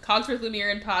room. Cogsworth, Lumiere,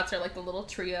 and Potts are like the little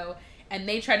trio, and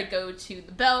they try to go to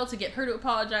the Belle to get her to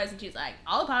apologize, and she's like,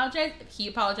 I'll apologize if he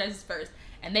apologizes first.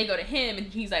 And they go to him, and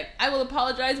he's like, I will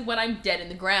apologize when I'm dead in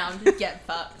the ground. Get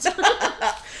fucked.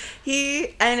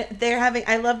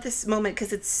 I love this moment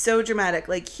because it's so dramatic.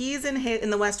 Like, he's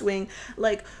in the West Wing,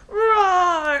 like,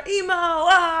 roar, emo,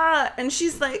 ah, and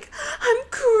she's like, I'm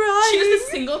crying. She has a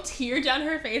single tear down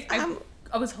her face. I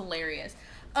was hilarious.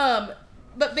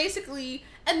 But basically,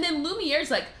 and then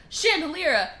Lumiere's like,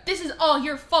 Chandeliera, this is all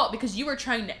your fault because you were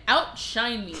trying to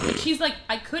outshine me. And she's like,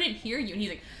 I couldn't hear you. And he's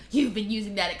like, you've been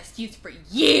using that excuse for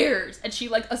years. And she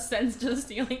like ascends to the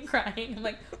ceiling crying. I'm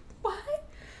like, what?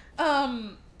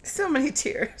 So many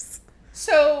tears.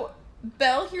 So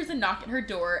Belle hears a knock at her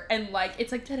door and like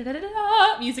it's like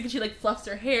da-da-da-da-da music, and she like fluffs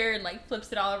her hair and like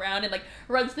flips it all around and like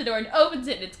runs to the door and opens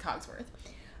it, and it's Cogsworth.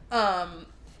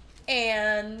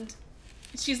 And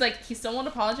she's like, he still won't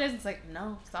apologize. It's like,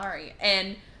 no, sorry.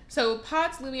 And So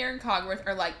Potts, Lumiere, and Cogworth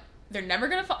are like, they're never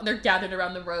gonna fall. They're gathered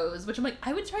around the rose, which I'm like,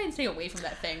 I would try and stay away from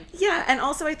that thing. Yeah, and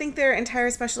also I think their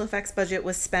entire special effects budget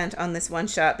was spent on this one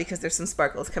shot because there's some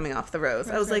sparkles coming off the rose.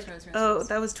 I was like, oh,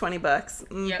 that was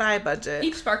 $20. Yep. Bye budget.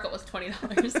 Each sparkle was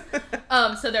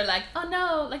 $20. So they're like, oh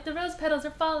no, like the rose petals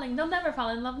are falling. They'll never fall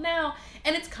in love now.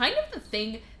 And it's kind of the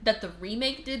thing that the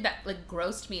remake did that like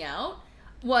grossed me out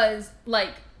was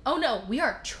like, oh no, we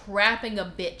are trapping a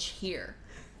bitch here.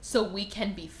 So we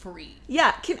can be free.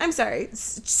 Yeah, I'm sorry.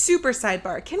 Super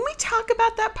sidebar. Can we talk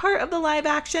about that part of the live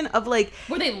action of like...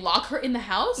 where they lock her in the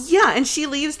house? Yeah, and she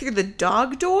leaves through the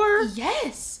dog door?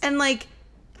 Yes. And like,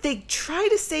 they try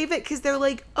to save it because they're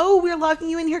like, oh, we're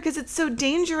locking you in here because it's so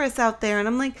dangerous out there. And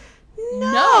I'm like,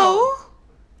 no.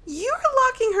 You're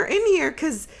locking her in here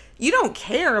because you don't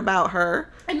care about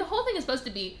her. And the whole thing is supposed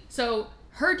to be, so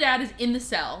her dad is in the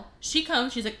cell. She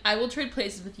comes, she's like, I will trade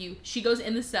places with you. She goes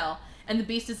in the cell. And the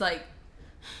Beast is like,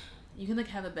 you can, like,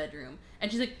 have a bedroom.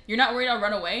 And she's like, you're not worried I'll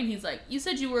run away? And he's like, you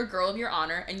said you were a girl of your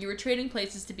honor, and you were trading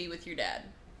places to be with your dad.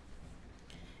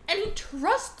 And he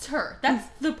trusts her. That's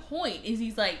the point, is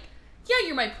he's like, yeah,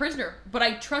 you're my prisoner, but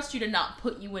I trust you to not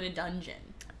put you in a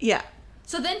dungeon. Yeah.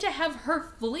 So then to have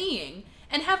her fleeing,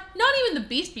 and have not even the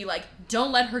Beast be like,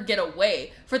 don't let her get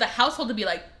away, for the household to be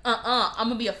like, I'm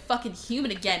gonna be a fucking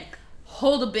human again.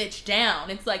 Hold a bitch down.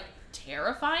 It's, like,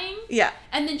 terrifying. Yeah.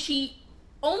 And then she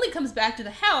only comes back to the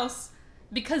house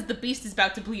because the Beast is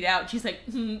about to bleed out. She's like,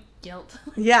 guilt.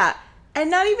 Yeah.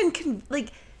 And not even,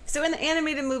 so in the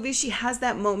animated movie, she has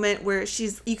that moment where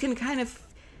you can kind of,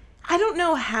 I don't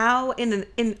know how,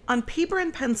 on paper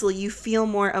and pencil, you feel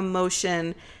more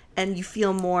emotion and you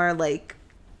feel more, like,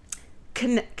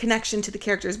 connection to the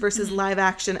characters versus live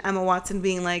action Emma Watson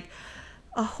being like,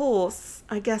 a horse,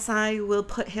 I guess I will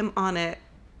put him on it.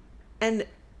 And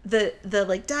the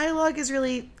like, dialogue is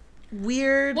really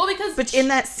weird. Well, because... but in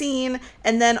that scene,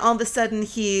 and then all of a sudden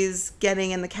he's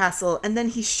getting in the castle, and then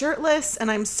he's shirtless,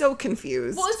 and I'm so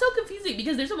confused. Well, it's so confusing,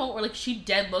 because there's a moment where, like, she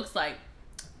dead looks like,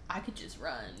 I could just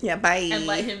run. Yeah, bye. And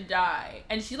let him die.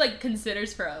 And she, like,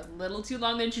 considers for a little too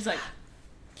long, then she's like,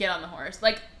 get on the horse.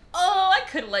 Like, oh, I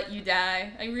could have let you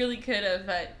die. I really could have,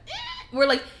 but... We're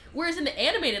like... Whereas in the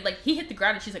animated, like, he hit the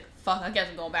ground and she's like, fuck, I guess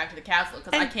I'm going back to the castle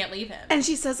because I can't leave him. And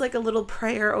she says, like, a little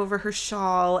prayer over her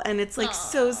shawl, and it's, like,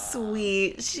 so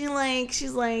sweet. She's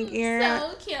like, you're...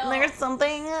 so cute. There's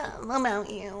something about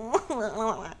you.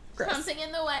 Something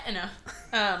in the way.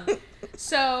 No.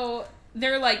 So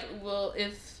they're like, well,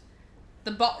 if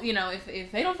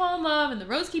if they don't fall in love and the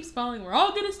rose keeps falling, we're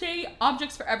all gonna stay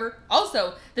objects forever.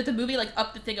 Also, that the movie, like,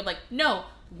 upped the thing of, like, no,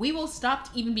 we will stop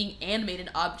even being animated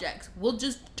objects. We'll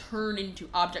just turn into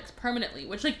objects permanently.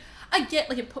 Which, like, I get,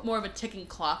 like, it put more of a ticking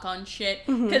clock on shit.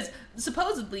 Because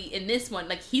supposedly in this one,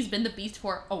 like, he's been the Beast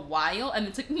for a while. And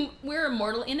it's like, we're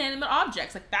immortal inanimate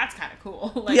objects. Like, that's kind of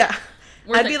cool. Like, yeah.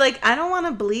 I'd be like, I don't want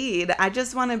to bleed. I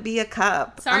just want to be a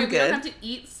cup. Sorry, I'm we good. don't have to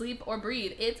eat, sleep, or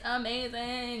breathe. It's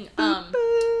amazing.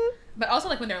 But also,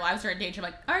 like, when their lives are in danger,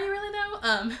 I'm like, are you really,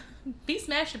 though? Be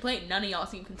smashed a plate. None of y'all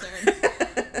seem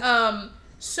concerned.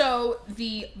 So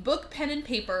the book, pen, and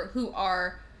paper, who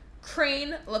are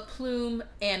Crane, LaPlume,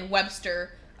 and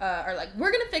Webster, are like,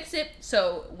 we're gonna fix it.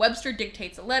 So Webster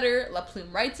dictates a letter,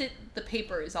 LaPlume writes it, the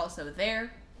paper is also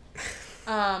there.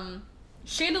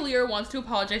 Chandelier wants to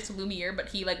apologize to Lumiere, but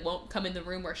he, like, won't come in the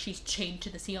room where she's chained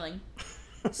to the ceiling.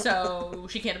 So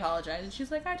she can't apologize. And she's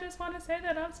like, I just want to say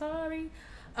that I'm sorry.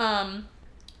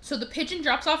 So the pigeon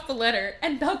drops off the letter,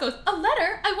 and Belle goes, a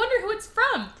letter? I wonder who it's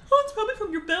from. Oh, it's probably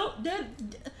from your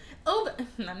dad. Oh, but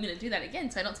I'm going to do that again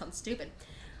so I don't sound stupid.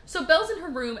 So Belle's in her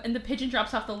room, and the pigeon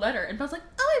drops off the letter, and Belle's like,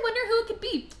 oh, I wonder who it could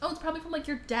be. Oh, it's probably from, like,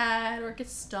 your dad or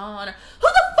Gaston. Or... Who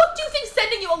the fuck do you think's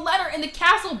sending you a letter in the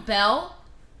castle, Belle?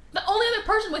 The only other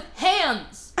person with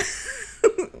hands.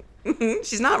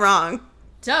 She's not wrong.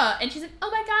 Duh. And she's like,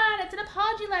 oh my god, it's an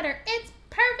apology letter. It's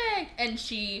perfect. And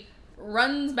she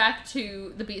runs back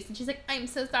to the Beast, and she's like, I'm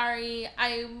so sorry.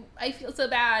 I feel so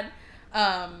bad.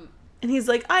 And he's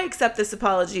like, I accept this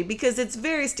apology because it's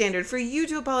very standard for you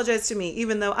to apologize to me,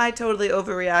 even though I totally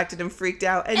overreacted and freaked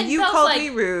out, and you Belle's called like, me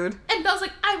rude. And Belle's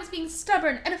like, I was being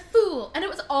stubborn and a fool, and it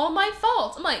was all my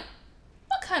fault. I'm like,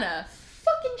 what kind of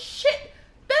fucking shit?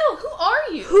 Belle, who are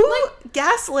you? Who like,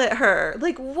 gaslit her?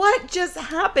 Like, what just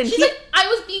happened? She's like, I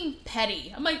was being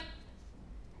petty. I'm like,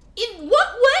 in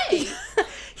what way?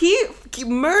 He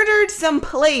murdered some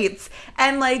plates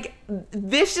and, like,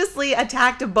 viciously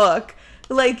attacked a book.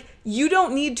 Like, you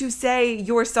don't need to say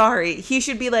you're sorry. He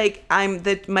should be like, at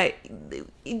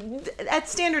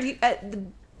standard, at the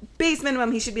base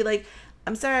minimum, he should be like,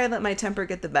 I'm sorry I let my temper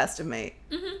get the best of me.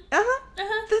 Mm-hmm. Uh-huh.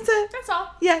 Uh-huh. That's it. That's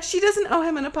all. Yeah, she doesn't owe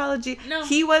him an apology. No.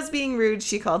 He was being rude.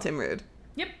 She called him rude.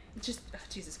 Yep. Just,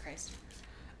 Jesus Christ.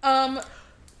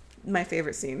 My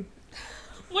favorite scene.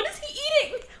 What is he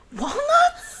eating?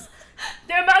 Walnuts?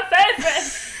 They're my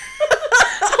favorite.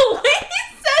 The way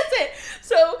he says it.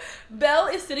 So, Belle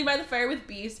is sitting by the fire with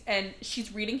Beast, and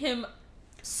she's reading him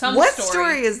What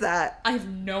story is that? I have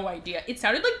no idea. It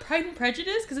sounded like Pride and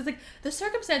Prejudice, because it's like, the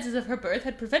circumstances of her birth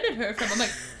had prevented her from... I'm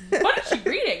like, what is she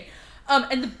reading?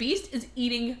 And the Beast is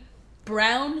eating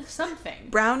brown something.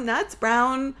 Brown nuts?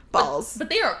 Brown balls. But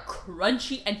they are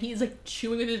crunchy, and he's like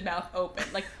chewing with his mouth open,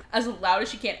 like as loud as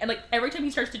she can. And like every time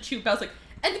he starts to chew, Belle's like,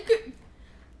 and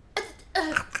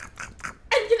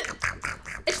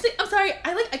she's like, I'm sorry,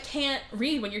 I can't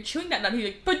read when you're chewing that nut. He's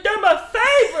like, but they're my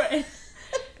favorite.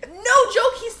 No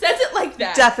joke, he says it like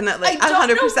that. Definitely, I don't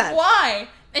 100%. know why.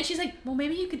 And she's like, well,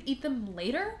 maybe you could eat them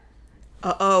later.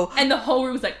 Uh-oh. And the whole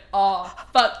room's like, oh,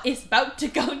 fuck, it's about to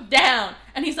go down.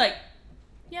 And he's like,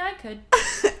 yeah, I could.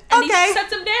 And Okay. he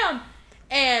sets him down.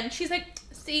 And she's like,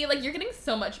 see, like, you're getting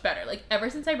so much better. Like, ever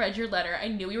since I read your letter, I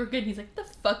knew we were good. And he's like, the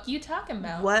fuck you talking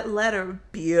about? What letter,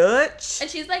 bitch? And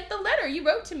she's like, the letter you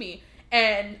wrote to me.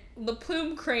 And the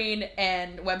Plume, Crane,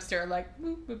 and Webster are like,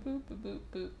 boop, boop, boop, boop, boop,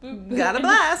 boop, boop, boop. Got a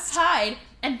blast. Hide.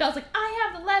 And Belle's like, I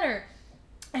have the letter.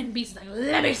 And Beast is like,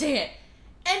 let me see it.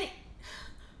 And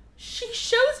she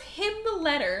shows him the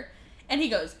letter. And she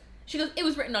goes, it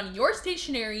was written on your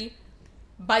stationery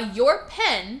by your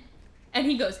pen. And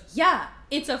he goes, yeah,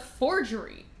 it's a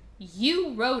forgery.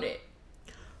 You wrote it.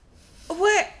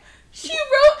 What? She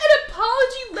wrote an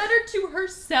apology letter to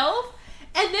herself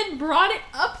and then brought it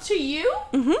up to you?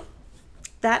 Mm-hmm.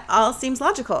 That all seems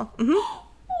logical. Mm-hmm.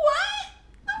 What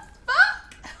the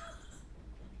fuck?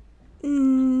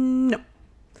 No.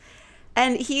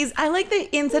 And I like that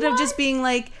instead of just being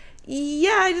like,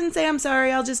 yeah, I didn't say I'm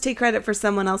sorry, I'll just take credit for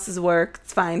someone else's work,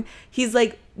 it's fine. He's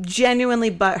like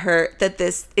genuinely butthurt that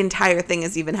this entire thing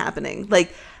is even happening.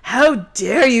 Like, how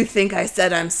dare you think I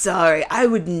said I'm sorry? I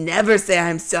would never say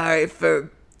I'm sorry for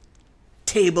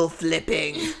table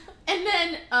flipping. And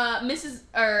then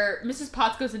Mrs.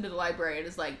 Potts goes into the library and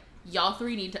is like, y'all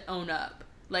three need to own up.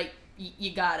 Like,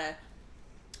 you gotta.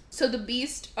 So the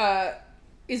Beast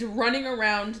is running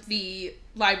around the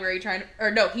library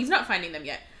he's not finding them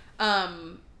yet.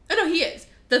 No, he is.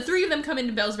 The three of them come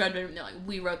into Belle's red room and they're like,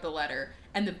 we wrote the letter.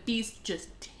 And the Beast just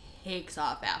takes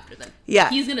off after them. Yeah.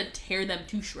 He's gonna tear them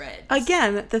to shreds.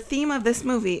 Again, the theme of this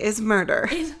movie is murder.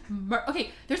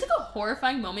 Okay, there's like a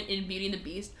horrifying moment in Beauty and the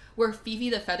Beast where Fifi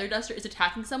the feather duster is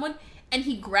attacking someone and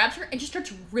he grabs her and just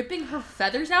starts ripping her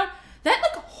feathers out. That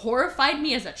like horrified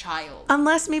me as a child.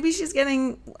 Unless maybe she's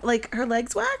getting like her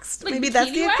legs waxed. Like maybe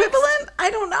that's the waxed? equivalent. I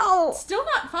don't know. Still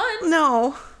not fun.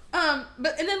 No.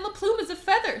 But and then La Plume is a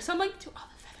feather, so I'm like, do all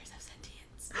the feathers have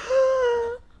sentience?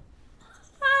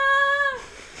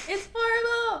 It's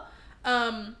horrible.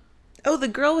 Oh, the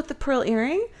girl with the pearl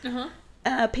earring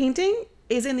Uh-huh. Painting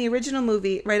is in the original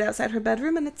movie right outside her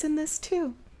bedroom, and it's in this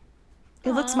too.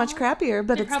 It looks much crappier,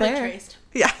 but They're it's probably there. traced.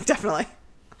 Yeah, definitely.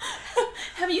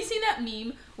 Have you seen that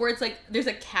meme where it's like there's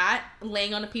a cat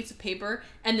laying on a piece of paper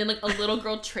and then like a little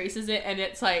girl traces it and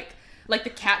it's like the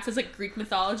cat says like Greek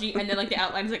mythology and then like the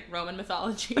outline is like Roman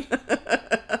mythology.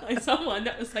 I saw one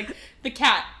that was like the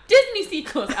cat Disney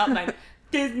sequels outline.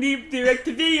 Disney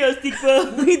direct-to-video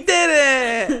sequel. We did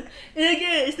it.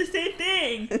 Again, it's the same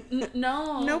thing.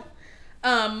 No. Nope.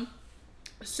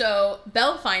 So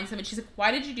Belle finds him and she's like,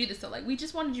 why did you do this? So like, we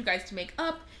just wanted you guys to make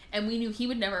up and we knew he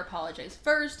would never apologize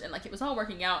first and like it was all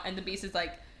working out. And the Beast is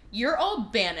like, you're all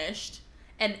banished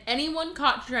and anyone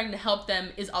caught trying to help them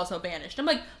is also banished. I'm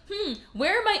like,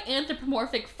 where are my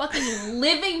anthropomorphic fucking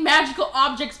living magical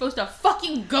objects supposed to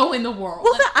fucking go in the world?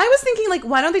 Well, I was thinking like,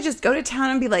 why don't they just go to town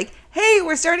and be like, hey,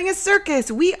 we're starting a circus.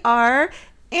 We are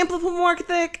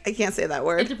anthropomorphic. I can't say that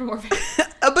word. Anthropomorphic.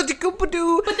 But they're just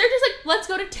like, let's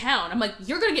go to town. I'm like,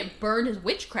 you're gonna get burned as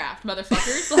witchcraft,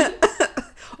 motherfuckers. Like,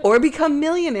 or become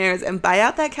millionaires and buy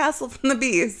out that castle from the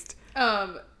Beast.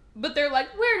 But they're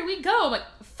like, where do we go? I'm like,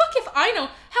 fuck if I know.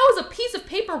 How is a piece of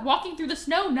paper walking through the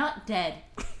snow not dead?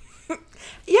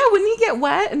 Yeah, wouldn't he get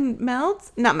wet and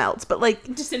melt? Not melts, but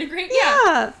like... Disintegrate?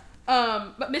 Yeah.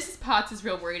 But Mrs. Potts is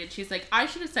real worried and she's like, I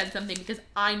should have said something because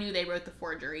I knew they wrote the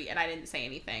forgery and I didn't say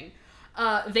anything.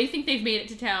 They think they've made it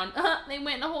to town. They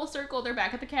went in a whole circle. They're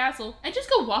back at the castle. And just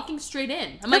go walking straight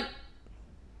in. I'm like,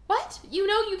 what? You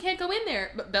know you can't go in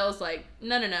there. But Belle's like,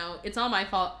 no, it's all my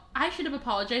fault. I should have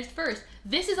apologized first.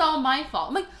 This is all my fault.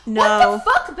 I'm like, No. what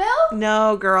the fuck, Belle?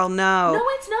 No, girl, no. No,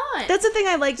 it's not. That's the thing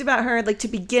I liked about her, like, to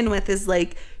begin with, is,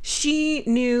 like, she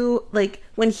knew, like,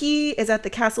 when he is at the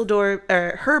castle door,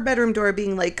 or her bedroom door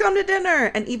being like, come to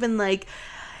dinner, and even, like,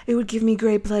 it would give me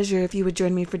great pleasure if you would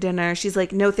join me for dinner. She's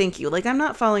like, no, thank you. Like, I'm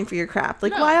not falling for your crap.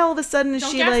 Like, No. why all of a sudden is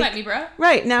Don't she gaslight like... me, bro.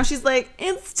 Right, now she's like,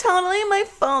 it's totally my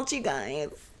fault, you guys.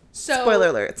 So, spoiler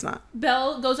alert, it's not.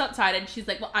 Belle goes outside and she's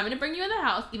like, well, I'm going to bring you in the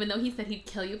house, even though he said he'd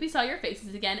kill you if he saw your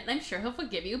faces again, and I'm sure he'll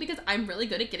forgive you because I'm really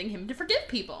good at getting him to forgive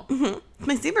people. Mm-hmm.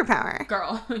 My superpower.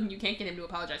 Girl, you can't get him to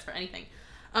apologize for anything.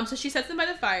 So she sets them by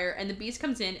the fire, and the Beast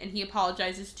comes in, and he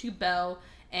apologizes to Belle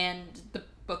and the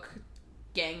book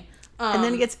gang. And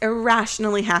then he gets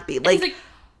irrationally happy. Like, he's like,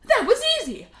 that was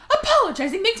easy.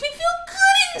 Apologizing makes me feel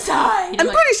good inside. I'm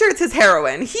pretty sure it's his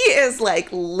heroin. He is, like,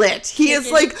 lit. He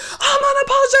is like, I'm gonna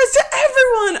apologize to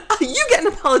everyone. You get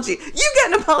an apology. You get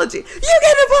an apology. You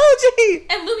get an apology.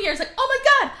 And Lumiere's like, oh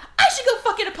my god, I should go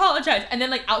fucking apologize. And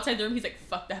then, like, outside the room, he's like,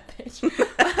 fuck that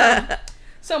bitch.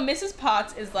 So Mrs.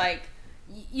 Potts is like,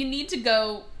 you need to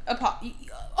go...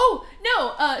 Oh,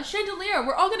 no, Chandelier,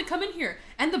 we're all gonna come in here,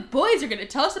 and the boys are gonna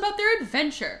tell us about their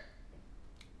adventure.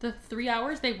 The 3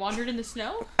 hours they wandered in the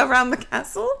snow? Around the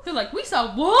castle? They're like, we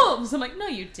saw wolves! I'm like, no,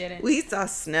 you didn't. We saw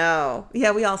snow.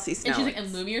 Yeah, we all see snow. And she's like,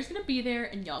 and Lumiere's gonna be there,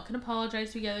 and y'all can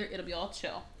apologize together, it'll be all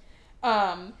chill.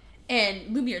 And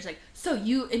Lumiere's like, so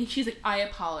you... And she's like, I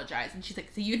apologize. And she's like,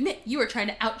 so you admit you were trying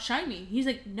to outshine me? He's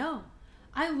like, no.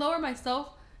 I lower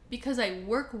myself because I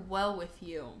work well with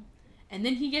you. And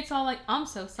then he gets all like, I'm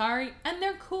so sorry, and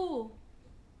they're cool.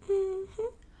 Mm-hmm.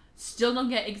 Still don't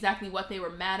get exactly what they were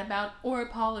mad about or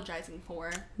apologizing for.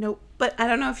 Nope. But I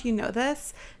don't know if you know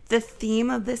this. The theme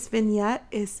of this vignette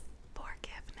is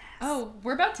forgiveness. Oh,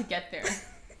 we're about to get there.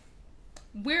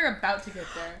 We're about to get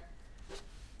there.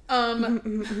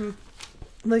 I'm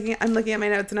looking at my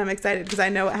notes and I'm excited because I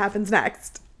know what happens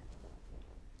next.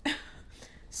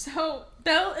 So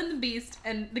Belle and the Beast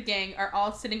and the gang are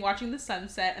all sitting watching the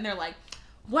sunset, and they're like,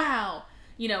 wow,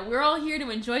 you know, we're all here to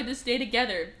enjoy this day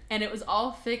together, and it was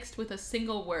all fixed with a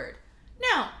single word.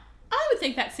 Now, I would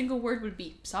think that single word would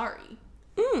be sorry.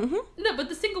 Mm-hmm. No, but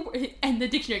the single word, and the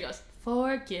dictionary goes,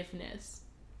 forgiveness.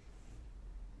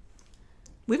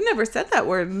 We've never said that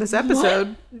word in this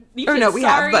episode. Or no, we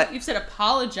have, but... You've said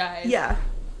apologize. Yeah.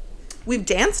 We've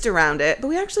danced around it, but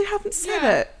we actually haven't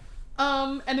said it.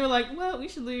 And they're like, well, we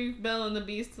should leave Belle and the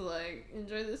Beast to, like,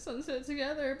 enjoy the sunset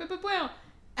together.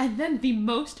 And then the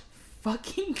most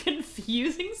fucking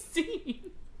confusing scene.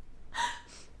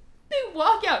 They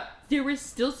walk out. There was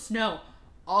still snow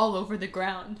all over the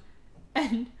ground.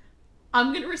 And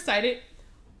I'm gonna recite it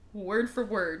word for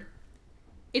word.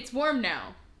 It's warm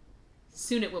now.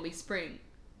 Soon it will be spring.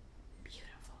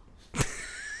 Beautiful.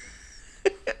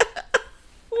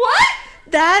 What?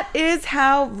 That is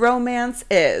how romance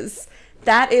is.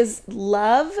 That is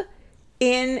love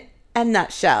in a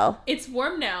nutshell. It's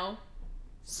warm now.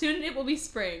 Soon it will be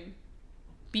spring.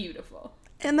 Beautiful.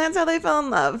 And that's how they fell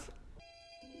in love.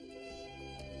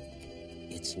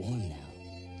 It's warm now.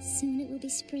 Soon it will be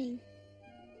spring.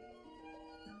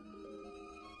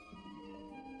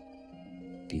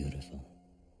 Beautiful.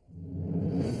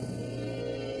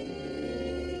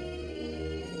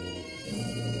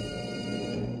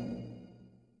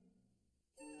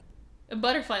 A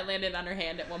butterfly landed on her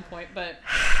hand at one point, but...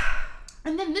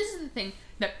 And then this is the thing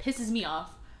that pisses me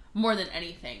off more than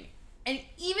anything. And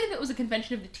even if it was a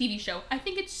convention of the TV show, I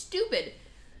think it's stupid.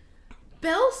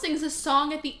 Belle sings a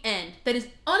song at the end that is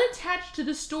unattached to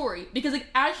the story because, like,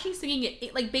 as she's singing it,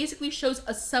 it, like, basically shows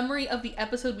a summary of the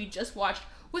episode we just watched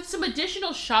with some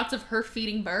additional shots of her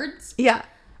feeding birds. Yeah.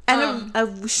 And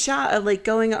a shot of, like,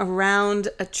 going around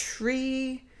a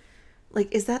tree...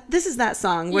 Like, this is that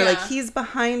song where, like, he's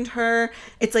behind her.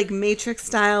 It's, like, Matrix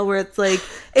style where it's, like,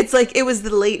 it was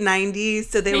the late 90s.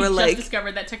 So they were, like... just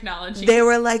discovered that technology. They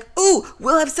were like, ooh,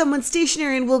 we'll have someone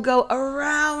stationary and we'll go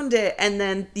around it. And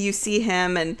then you see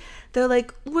him and they're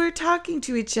like, we're talking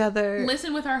to each other.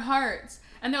 Listen with our hearts.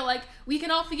 And they're like, we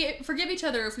can all forgive each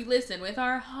other if we listen with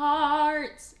our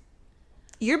hearts.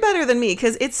 You're better than me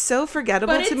because it's so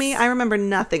forgettable to me. I remember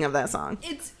nothing of that song.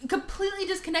 It's completely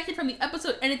disconnected from the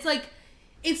episode. And it's like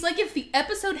if the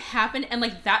episode happened and,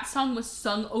 like, that song was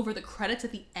sung over the credits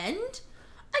at the end,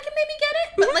 I can maybe get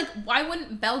it. But, like, why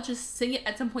wouldn't Belle just sing it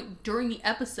at some point during the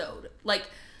episode? Like,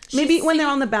 maybe when they're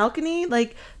on the balcony,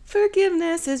 like,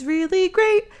 forgiveness is really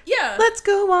great. Yeah. Let's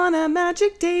go on a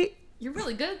magic date. You're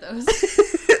really good at those.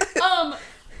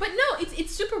 But no,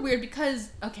 it's super weird because,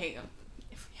 okay,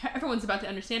 everyone's about to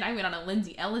understand, I went on a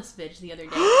Lindsay Ellis binge the other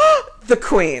day. The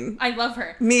queen. I love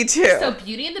her. Me too. So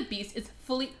Beauty and the Beast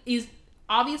is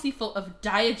obviously full of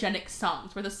diegenic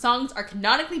songs, where the songs are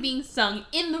canonically being sung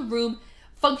in the room.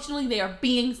 Functionally, they are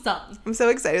being sung. I'm so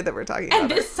excited that we're talking about it.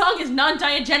 And this song is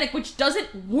non-diegenic, which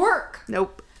doesn't work.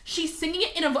 Nope. She's singing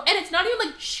it and it's not even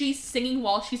like she's singing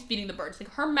while she's feeding the birds.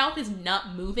 Like, her mouth is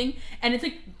not moving, and it's,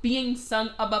 like, being sung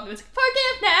above it. It's like,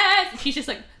 forgiveness! And she's just,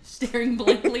 like, staring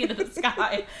blankly into the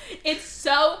sky. It's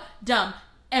so dumb.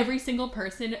 Every single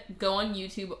person, go on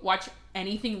YouTube, watch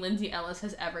anything Lindsay Ellis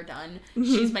has ever done. Mm-hmm.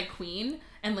 She's my queen.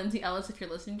 And Lindsay Ellis, if you're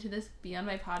listening to this, be on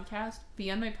my podcast. Be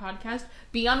on my podcast.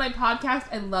 Be on my podcast.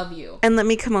 I love you. And let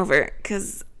me come over,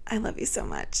 because I love you so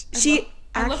much.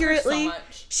 I love her so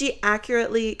much. She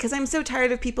accurately, because I'm so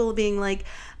tired of people being like,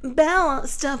 Belle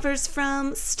suffers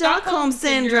from Stockholm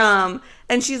Syndrome.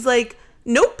 And she's like,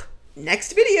 nope.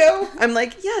 Next video. I'm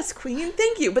like, yes, queen,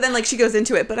 thank you. But then, like, she goes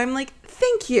into it, but I'm like,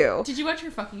 thank you. Did you watch her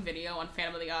fucking video on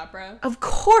Phantom of the Opera? Of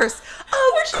course.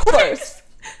 Of course.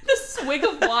 The swig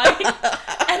of wine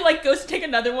and, like, goes to take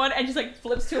another one and just, like,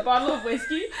 flips to a bottle of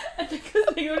whiskey and then goes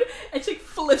to take one and she, like,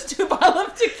 flips to a bottle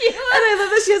of tequila. And I love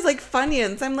that she has, like,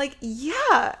 Funyuns. I'm like,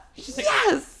 yeah. She's like,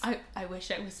 yes. I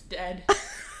wish I was dead.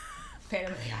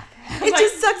 Phantom of the Opera. It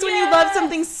just sucks when you love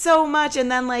something so much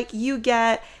and then, like, you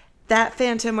get that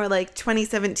Phantom or, like,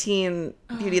 2017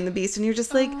 Beauty and the Beast and you're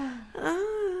just like,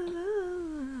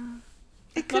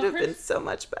 it could have been so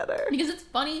much better. Because it's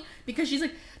funny, because she's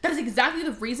like, that is exactly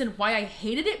the reason why I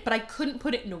hated it, but I couldn't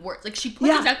put it into words. Like, she put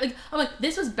exactly, like, I'm like,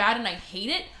 this was bad and I hate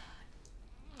it.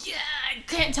 Yeah, I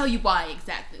can't tell you why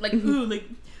exactly. Like, ooh, like,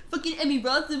 fucking Emmy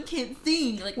Rossum can't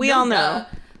sing. Like, we all know.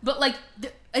 But, like,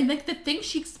 the thing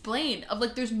she explained of,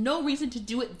 like, there's no reason to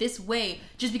do it this way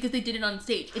just because they did it on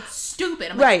stage. It's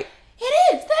stupid. I'm like, it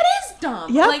is. That is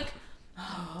dumb. Yep. Like,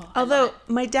 although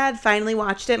my dad finally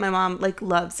watched it, my mom, like,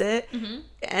 loves it,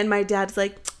 and my dad's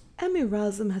like, Emmy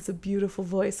Rossum has a beautiful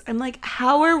voice. I'm like,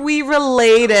 how are we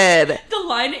related? The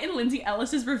line in Lindsay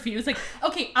Ellis's review is like,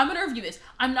 okay, I'm gonna review this.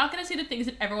 I'm not gonna say the things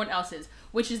that everyone else is,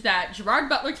 which is that Gerard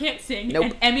Butler can't sing,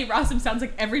 and Emmy Rossum sounds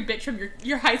like every bitch from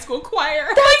your high school choir.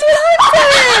 That's what I'm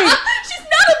saying. She's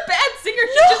not a bad singer.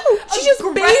 She's just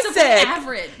aggressively basic.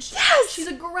 Average. Yes. She's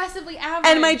aggressively average.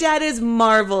 And my dad is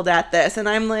marveled at this, and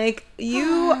I'm like,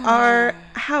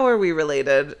 how are we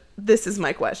related? This is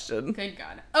my question. Good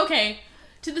God. Okay,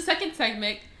 to the second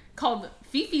segment called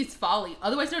Fifi's Folly,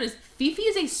 otherwise known as Fifi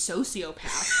is a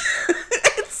sociopath.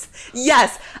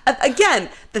 Yes. Again,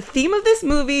 the theme of this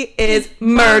movie is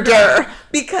murder.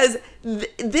 Because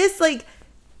this, like,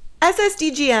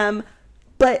 SSDGM,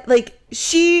 but, like,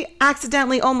 she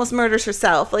accidentally almost murders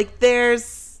herself. Like,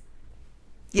 there's...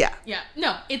 Yeah. Yeah.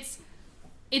 No, it's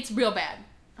real bad.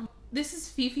 This is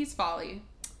Fifi's Folly.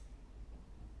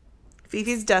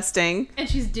 Fifi's dusting. And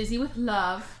she's dizzy with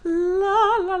love.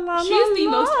 La, la, la, she's the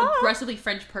most aggressively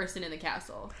French person in the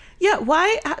castle. Yeah,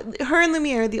 why? Her and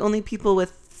Lumiere are the only people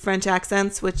with French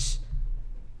accents, which...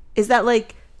 Is that,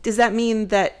 like... Does that mean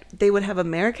that they would have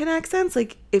American accents?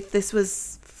 Like, if this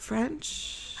was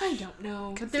French? I don't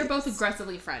know. But they're both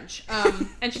aggressively French.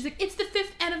 And she's like, it's the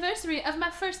 5th anniversary of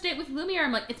my first date with Lumiere.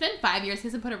 I'm like, it's been 5 years. He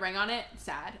hasn't put a ring on it.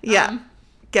 Sad. Yeah.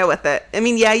 Get with it. I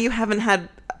mean, yeah, you haven't had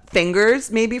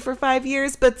fingers maybe for 5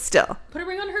 years, but still. Put a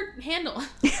ring on her handle.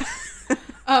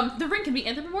 The ring can be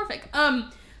anthropomorphic.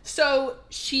 So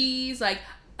she's like,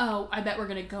 oh, I bet we're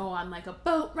going to go on, like, a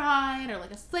boat ride or,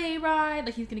 like, a sleigh ride.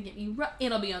 Like, he's going to get me...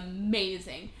 It'll be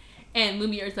amazing. And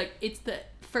Lumiere's like, it's the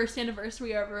 1st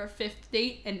anniversary of our 5th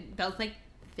date. And Belle's like,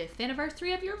 5th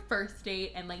anniversary of your 1st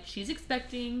date. And, like, she's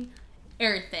expecting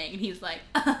everything. And he's like,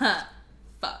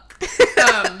 fuck.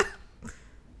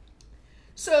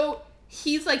 So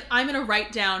he's like, I'm going to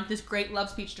write down this great love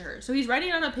speech to her. So he's writing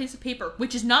it on a piece of paper,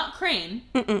 which is not Crane.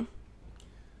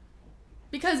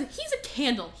 Because he's a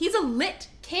candle. He's a lit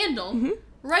candle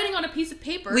writing on a piece of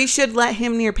paper. We should let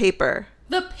him near paper.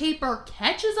 The paper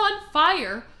catches on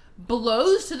fire,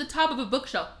 blows to the top of a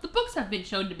bookshelf. The books have been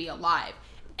shown to be alive.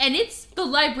 And the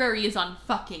library is on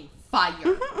fucking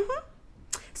fire.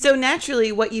 So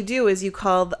naturally, what you do is you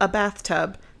call a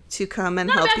bathtub to come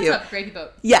and help you. Not a bathtub, gravy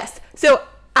boat. Yes. So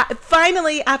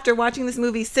finally, after watching this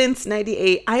movie since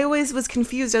 98, I always was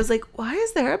confused. I was like, why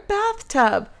is there a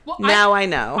bathtub? Well, now I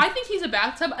know. I think he's a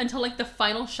bathtub until, like, the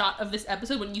final shot of this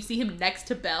episode when you see him next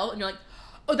to Belle and you're like,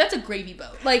 oh, that's a gravy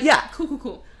boat. Like, yeah.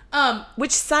 Cool.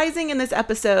 Which sizing in this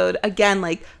episode, again,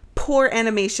 like, poor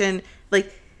animation,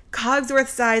 like,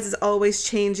 Cogsworth's size is always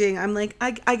changing. I'm like,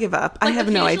 I give up. Like, I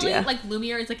have no idea. Like,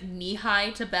 Lumiere is, like,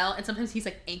 knee-high to Belle, and sometimes he's,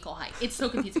 like, ankle-high. It's so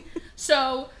confusing.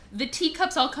 So the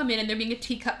teacups all come in, and there being a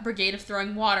teacup brigade of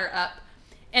throwing water up.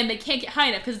 and they can't get high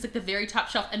enough because it's like the very top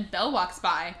shelf, and Belle walks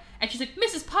by, and she's like,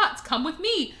 Mrs. Potts, come with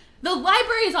me. The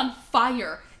library is on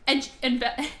fire. And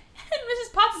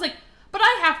Mrs. Potts is like, but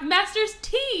I have master's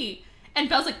tea. And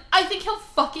Belle's like, I think he'll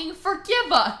fucking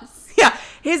forgive us. Yeah,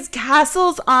 his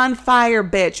castle's on fire,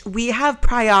 bitch. We have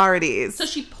priorities. So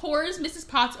she pours Mrs.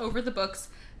 Potts over the books,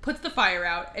 puts the fire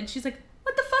out, and she's like,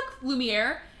 what the fuck,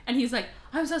 Lumiere? And he's like,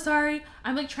 I'm so sorry.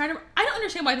 I'm like trying to... I don't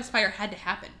understand why this fire had to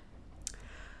happen.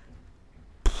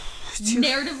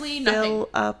 Narratively, nothing. Fill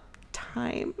up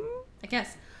time. I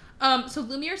guess. So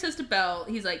Lumiere says to Belle,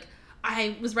 he's like,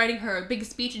 I was writing her a big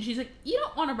speech, and she's like, you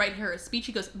don't want to write her a speech.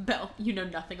 He goes, Belle, you know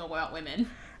nothing about women.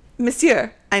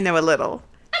 Monsieur, I know a little.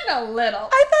 I know a little.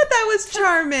 I thought that was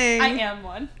charming. I am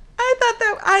one.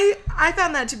 I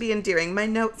found that to be endearing. My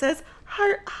note says,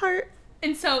 heart.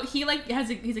 And so he's like,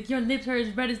 your lips are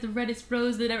as red as the reddest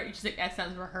rose that ever. She's like, that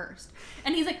sounds rehearsed.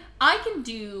 And he's like, I can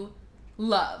do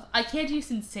love. I can't do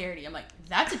sincerity. I'm like,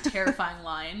 that's a terrifying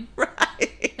line.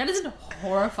 Right. That is a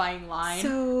horrifying line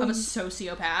of a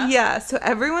sociopath. Yeah, so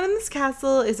everyone in this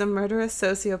castle is a murderous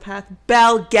sociopath.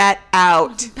 Belle, get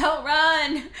out. Belle,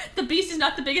 run. The beast is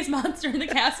not the biggest monster in the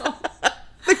castle.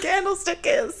 The candlestick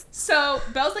is. So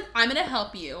Belle's like, I'm going to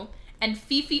help you. And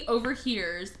Fifi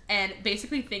overhears and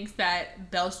basically thinks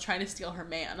that Belle's trying to steal her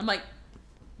man. I'm like,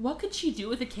 what could she do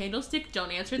with a candlestick?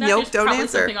 Don't answer that. Nope, There's probably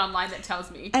something online that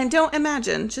tells me. And don't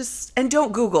imagine. And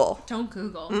don't Google. Don't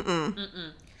Google.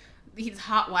 He's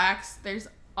hot wax. There's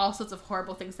all sorts of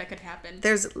horrible things that could happen.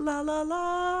 There's la la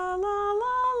la la la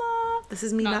la. This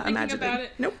is me not imagining. About it.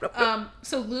 Nope.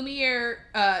 So Lumiere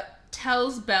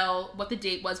tells Belle what the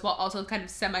date was while also kind of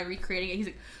semi-recreating it. He's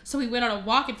like, so we went on a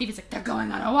walk, and Fifi's like, they're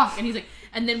going on a walk. And he's like,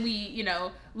 and then we,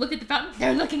 look at the fountain.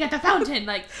 They're looking at the fountain.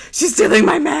 Like, she's stealing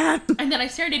my man. And then I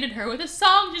serenaded her with a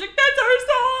song. She's like, that's our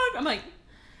song. I'm like,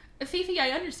 Fifi,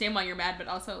 I understand why you're mad, but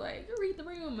also, like, read the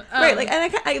room. Right, like,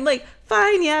 and I like,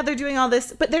 fine, yeah, they're doing all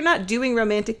this, but they're not doing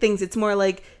romantic things. It's more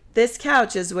like, this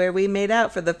couch is where we made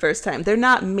out for the first time. They're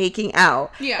not making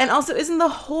out. Yeah. And also, isn't the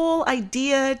whole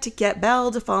idea to get Belle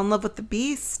to fall in love with the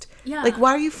beast? Yeah. Like,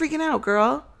 why are you freaking out,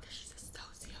 girl? She's a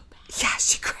sociopath. Yeah,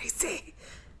 she's crazy.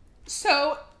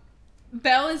 So,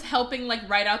 Belle is helping, like,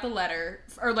 write out the letter,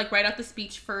 or, like, write out the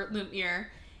speech for Lumiere.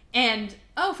 And,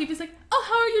 Fifi's like,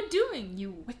 how are you doing,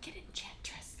 you wicked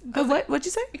enchantress? What'd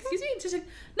you say? Excuse me? And she's like,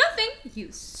 nothing,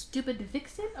 you stupid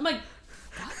vixen. I'm like,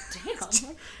 God damn.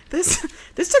 This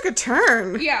took a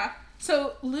turn. Yeah.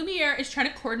 So Lumiere is trying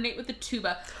to coordinate with the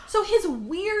tuba. So his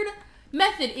weird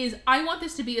method is, I want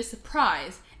this to be a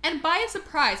surprise. And by a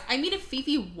surprise, I mean if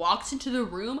Fifi walks into the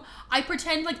room, I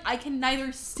pretend like I can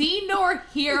neither see nor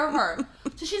hear her.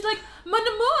 So she's like, Mon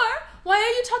amour, why are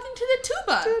you talking to the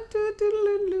tuba?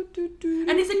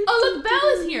 And he's like, oh look, Belle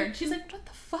is here. And she's like, what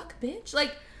the fuck, bitch?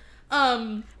 Like,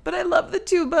 But I love the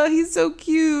tuba. He's so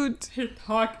cute. He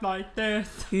talked like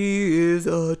this. He is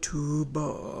a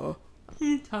tuba.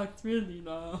 He talks really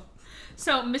low.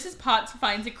 So Mrs. Potts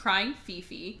finds a crying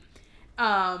Fifi.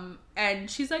 And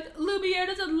she's like, Lumiere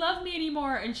doesn't love me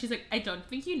anymore. And she's like, I don't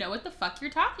think you know what the fuck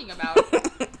you're talking about.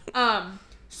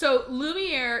 So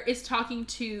Lumiere is talking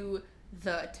to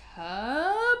the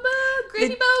tub?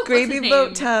 Gravy boat? Gravy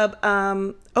boat tub.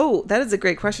 That is a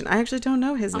great question. I actually don't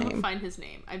know his name. I'm gonna find his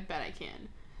name. I bet I can.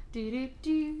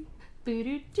 Do-do-do,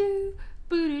 boo-do-do,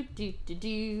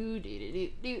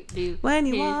 boo-do-do-do-do-do-do-do. When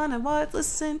you wanna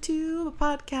listen to a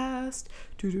podcast,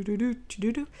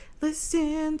 do-do-do-do-do-do,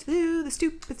 listen to the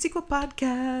Stupid Sequel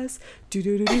Podcast.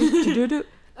 Do-do-do-do-do-do.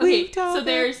 Okay, so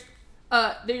there's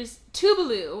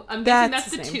Tubaloo. I'm guessing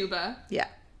that's the tuba. Yeah.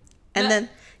 And then,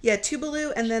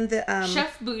 Tubaloo, and then the...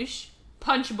 Chef Bouche,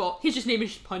 Punch Bowl. His just name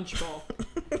is Punch Bowl.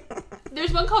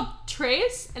 There's one called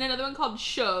Trace and another one called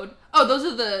Chaude. Oh, those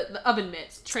are the oven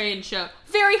mitts. Tray and Chaude.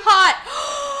 Very hot!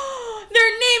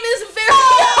 Their name is very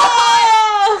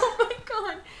hot! Oh my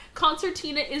god.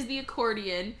 Concertina is the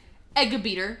accordion. Egg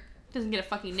Beater doesn't get a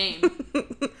fucking name.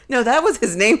 No, that was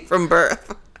his name from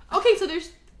birth. Okay, so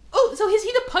there's... Oh, so is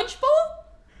he the Punch Bowl?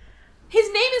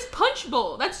 His name is Punch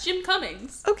Bowl. That's Jim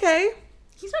Cummings. Okay.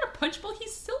 He's not a Punch Bowl.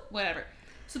 He's still... Whatever.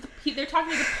 So they're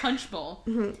talking to the Punch Bowl.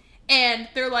 Mm-hmm. And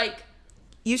they're like...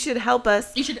 You should help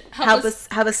us. You should help us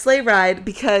have a sleigh ride,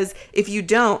 because if you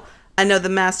don't, I know the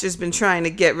master's been trying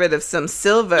to get rid of some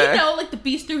silver. Like the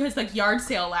beast threw his yard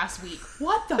sale last week.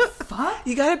 What the fuck?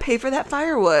 You gotta pay for that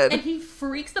firewood. And he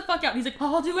freaks the fuck out. He's like,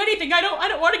 I'll do anything. I don't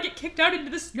want to get kicked out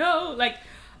into the snow.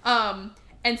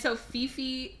 And so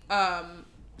Fifi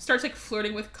starts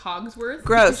flirting with Cogsworth.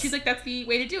 Gross. She's like, that's the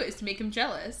way to do it, is to make him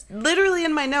jealous. Literally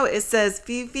in my note it says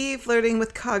Fifi flirting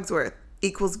with Cogsworth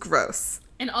equals gross.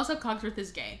 And also Cogsworth is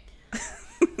gay.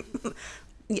 Okay.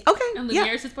 And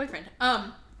Lumiere's his boyfriend.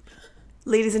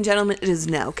 Ladies and gentlemen, it is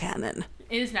now canon.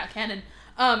 It is now canon.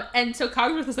 And so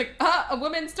Cogsworth is like, a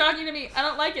woman's talking to me. I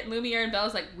don't like it. Lumiere and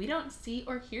Belle's like, we don't see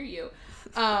or hear you.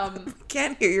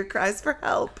 Can't hear your cries for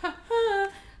help.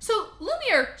 So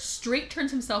Lumiere straight turns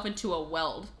himself into a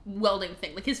welding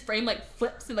thing. Like his frame like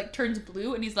flips and like turns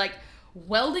blue, and he's like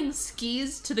welding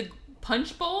skis to the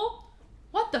punch bowl.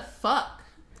 What the fuck?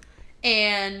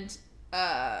 And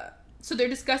so they're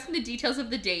discussing the details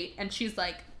of the date, and she's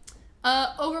like,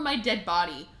 over my dead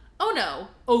body. Oh no,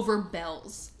 over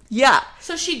Belle's. Yeah.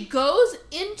 So she goes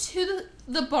into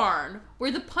the barn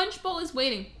where the punch bowl is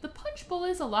waiting. The punch bowl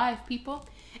is alive, people.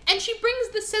 And she brings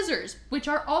the scissors, which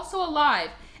are also alive,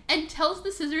 and tells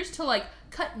the scissors to, like,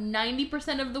 cut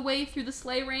 90% of the way through the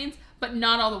sleigh reins, but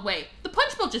not all the way. The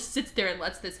punch bowl just sits there and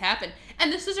lets this happen.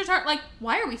 And the scissors aren't like,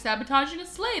 why are we sabotaging a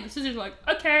sleigh? The scissors are like,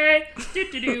 okay,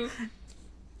 do-do-do.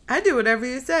 I do whatever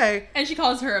you say. And she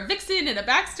calls her a vixen and a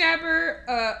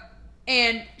backstabber,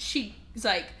 and she's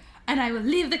like, and I will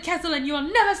leave the castle and you will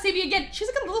never see me again. She's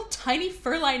like a little tiny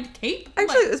fur-lined cape.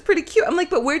 Actually, like, it was pretty cute. I'm like,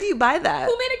 but where do you buy that?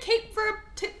 who made a cape for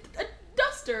a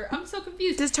duster? I'm so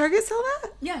confused. Does Target sell that?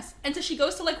 Yes. And so she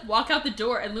goes to, like, walk out the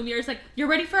door, and Lumiere's like, you're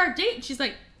ready for our date? And she's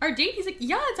like, our date? He's like,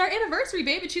 yeah, it's our anniversary,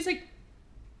 babe. And she's like,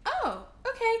 oh,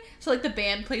 okay. So, like, the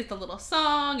band plays the little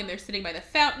song, and they're sitting by the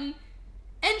fountain,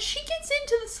 and she gets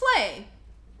into the sleigh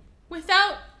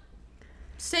without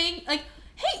saying, like,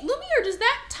 hey, Lumiere, does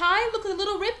that tie look a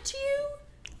little ripped to you?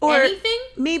 Or anything?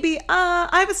 Maybe,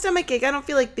 I have a stomachache. I don't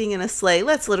feel like being in a sleigh.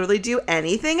 Let's literally do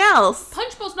anything else.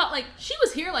 Punch Bowl's not like, she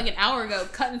was here like an hour ago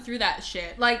cutting through that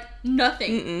shit. Like,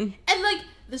 nothing. Mm-mm. And like,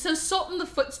 so Sultan the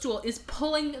Footstool is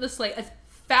pulling the sleigh as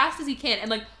fast as he can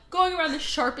and like going around the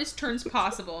sharpest turns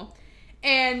possible.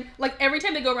 And like every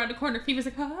time they go around a corner, Fifi's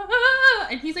like, ah,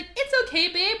 and he's like, it's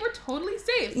okay, babe, we're totally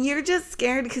safe. You're just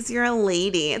scared because you're a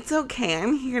lady. It's okay.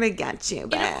 I'm here to get you,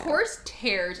 babe. And of course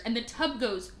tears, and the tub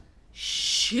goes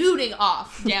shooting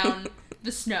off down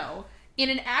the snow in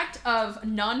an act of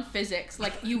non-physics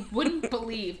like you wouldn't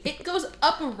believe. It goes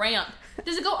up a ramp.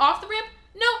 Does it go off the ramp?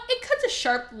 No, it cuts a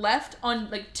sharp left on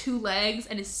like two legs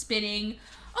and is spinning.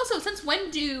 Also, since when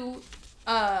do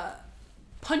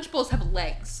punch bowls have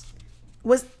legs?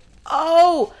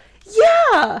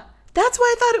 Yeah! That's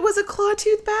why I thought it was a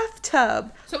claw-tooth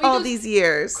bathtub So all these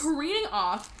years. Careening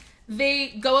off, they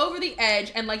go over the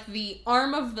edge, and like the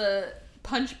arm of the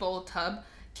punch bowl tub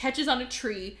catches on a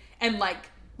tree, and like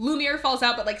Lumiere falls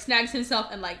out but like snags himself,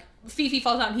 and like Fifi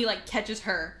falls out and he like catches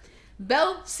her.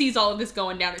 Belle sees all of this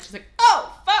going down and she's like,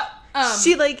 oh fuck.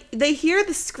 She like, they hear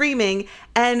the screaming,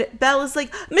 and Belle is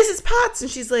like, Mrs. Potts, and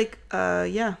she's like,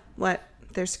 yeah, what?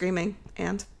 They're screaming,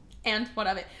 and what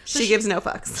of it? So she gives no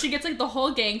fucks. She gets like the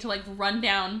whole gang to like run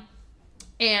down,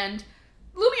 and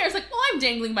Lumiere's like, well, I'm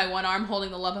dangling by one arm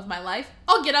holding the love of my life.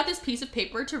 I'll get out this piece of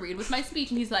paper to read with my speech.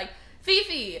 And he's like,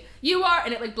 Fifi, you are,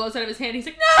 and it like blows out of his hand. He's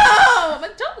like, no! I'm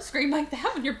like, don't scream like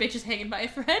that when your bitch is hanging by a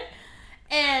thread.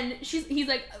 And he's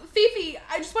like, Fifi,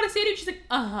 I just want to say to you. She's like,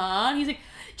 uh-huh. And he's like,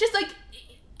 just like,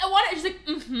 I want it. And she's like,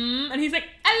 mm-hmm. And he's like,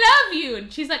 I love you.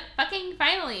 And she's like, fucking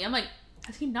finally. I'm like,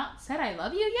 has he not said I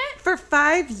love you yet? For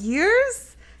 5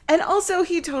 years? And also,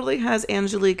 he totally has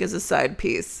Angelique as a side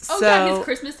piece. Oh, so, yeah, his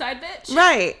Christmas side bitch.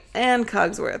 Right. And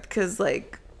Cogsworth, because,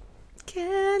 like,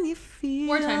 can you feel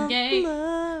Wartime gang.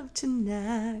 love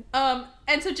tonight?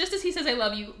 And so just as he says I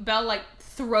love you, Belle, like,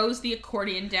 throws the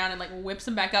accordion down and, like, whips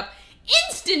him back up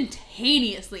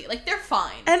instantaneously. Like, they're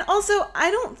fine. And also,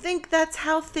 I don't think that's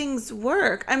how things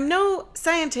work. I'm no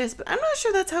scientist, but I'm not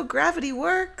sure that's how gravity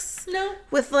works. No.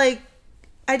 With, like,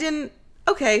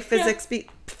 physics be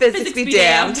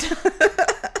damned.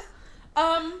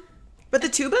 But the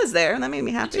tuba is there, and that made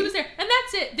me happy. The tuba's there. And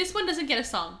that's it. This one doesn't get a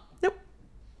song. Nope.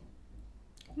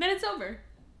 And then it's over.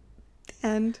 The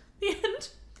end. The end.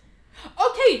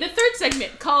 Okay, the third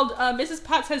segment called Mrs.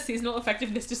 Potts has seasonal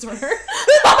affectiveness disorder.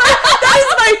 That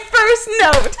is my first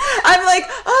note. I'm like,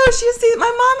 oh, my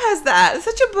mom has that. It's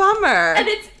such a bummer. And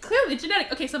it's clearly genetic.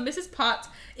 Okay, so Mrs. Potts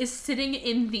is sitting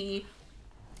in the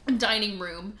dining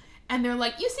room, and they're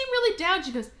like, you seem really down.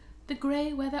 She goes, the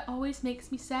gray weather always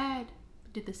makes me sad.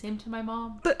 Did the same to my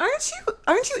mom. But aren't you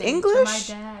Same English?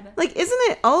 to my dad. Like,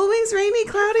 isn't it always rainy,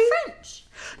 cloudy? French.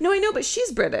 No, I know, but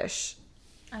she's British.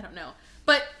 I don't know.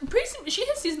 But pretty soon, she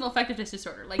has seasonal affectiveness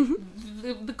disorder. Like,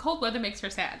 the cold weather makes her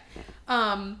sad.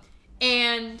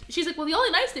 And she's like, well, the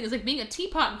only nice thing is, like, being a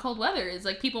teapot in cold weather is,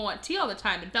 like, people want tea all the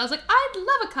time. And Belle's like, I'd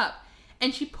love a cup.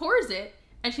 And she pours it,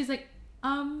 and she's like,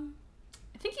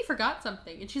 I think you forgot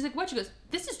something. And she's like, what? She goes,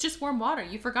 this is just warm water.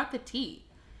 You forgot the tea.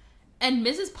 And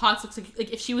Mrs. Potts looks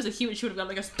like if she was a human, she would have gone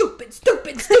like a stupid.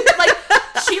 Like,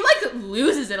 she like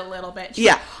loses it a little bit. She's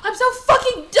Yeah. like, I'm so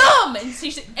fucking dumb.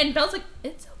 And Belle's like,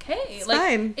 it's okay. It's like,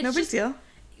 fine. It's No big deal.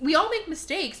 We all make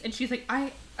mistakes. And she's like,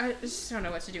 I just don't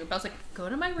know what to do. Belle's like, go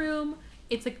to my room.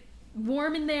 It's like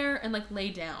warm in there and like lay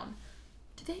down.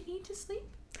 Do they need to sleep?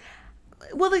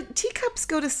 Well, the teacups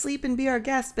go to sleep and be our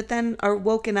guest, but then are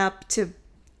woken up to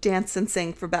dance and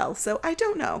sing for Belle. So I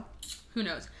don't know. Who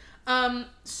knows?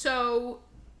 So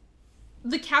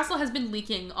the castle has been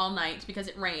leaking all night because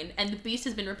it rained, and the Beast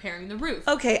has been repairing the roof.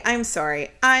 Okay, I'm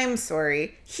sorry.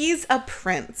 He's a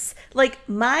prince. Like,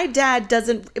 my dad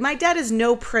is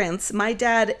no prince. My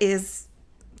dad is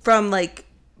from, like,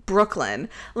 Brooklyn.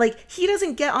 Like, he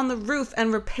doesn't get on the roof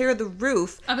and repair the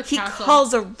roof. Of a castle. He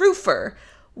calls a roofer.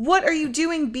 What are you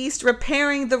doing, Beast,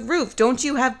 repairing the roof? Don't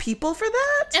you have people for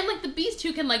that? And, like, the Beast,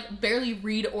 who can, like, barely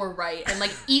read or write and,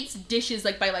 like, eats dishes,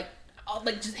 like, by, like,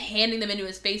 just handing them into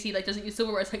his face. He, like, doesn't use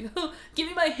silverware. It's like, oh, give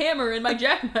me my hammer and my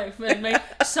jackknife and my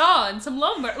saw and some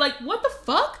lumber. Like, what the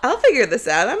fuck? I'll figure this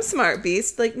out. I'm smart,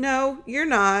 Beast. Like, no, you're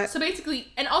not. So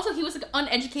basically, and also he was, like,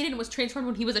 uneducated and was transformed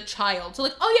when he was a child. So,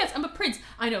 like, oh, yes, I'm a prince.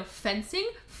 I know fencing,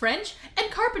 French,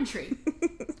 and carpentry.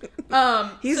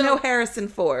 He's no Harrison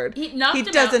Ford. He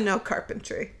doesn't know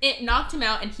carpentry. It knocked him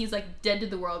out, and he's, like, dead to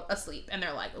the world, asleep. And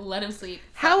they're like, let him sleep.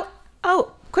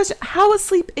 Question. How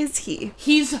asleep is he?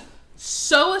 He's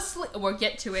so asleep. We'll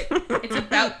get to it. It's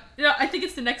about, I think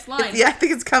it's the next line. I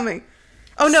think it's coming.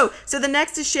 Oh, no. So the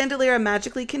next is Chandelier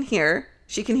magically can hear.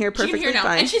 She can hear perfectly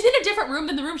fine. And she's in a different room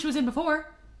than the room she was in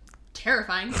before.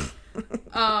 Terrifying.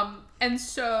 And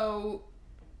so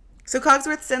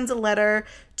Cogsworth sends a letter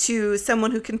to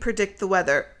someone who can predict the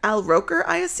weather. Al Roker,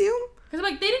 I assume? Because,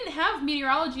 like, they didn't have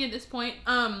meteorology at this point.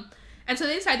 And so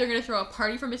they decide they're going to throw a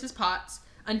party for Mrs. Potts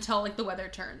until, like, the weather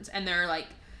turns. And they're like,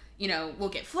 we'll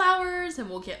get flowers and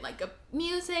we'll get, like, a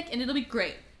music and it'll be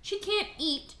great. She can't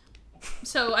eat,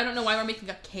 so I don't know why we're making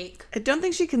a cake. I don't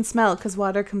think she can smell because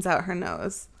water comes out her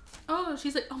nose. Oh,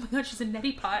 she's like, oh my god, she's a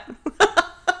neti pot.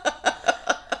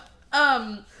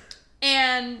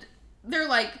 And they're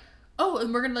like, oh,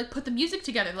 and we're gonna, like, put the music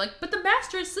together. They're like, but the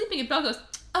master is sleeping. And Belle goes,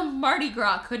 a Mardi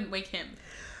Gras couldn't wake him.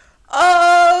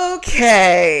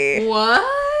 Okay.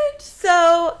 What?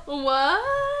 So, what?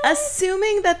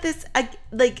 Assuming that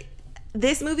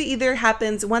this movie either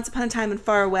happens once upon a time and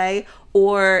far away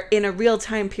or in a real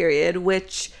time period,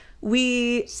 which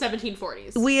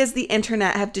 1740s. We as the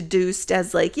internet have deduced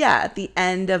as, like, the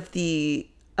end of the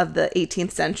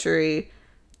 18th century,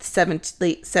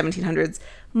 late 1700s.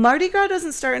 Mardi Gras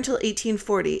doesn't start until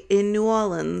 1840 in New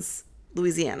Orleans,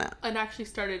 Louisiana. It actually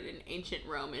started in ancient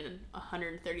Rome in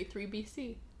 133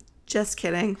 BC. Just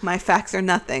kidding. My facts are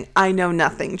nothing. I know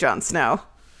nothing, Jon Snow.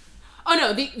 Oh,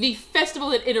 no, the festival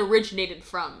that it originated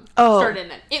from started in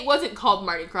then. It wasn't called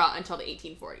Mardi Gras until the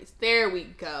 1840s. There we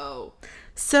go.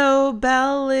 So,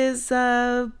 Belle is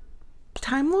a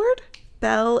Time Lord?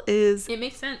 Belle is... It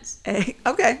makes sense.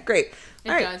 Okay, great. It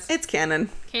does. It's canon.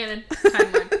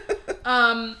 Time Lord.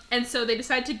 And so they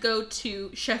decide to go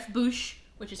to Chef Bouche,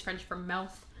 which is French for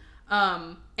mouth,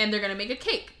 and they're going to make a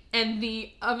cake. And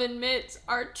the oven mitts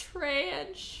are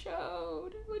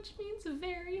tray-and-showed, which means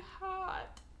very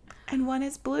hot. And one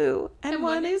is blue, and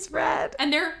one is red.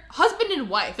 And they're husband and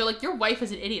wife. They're like, your wife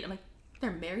is an idiot. I'm like,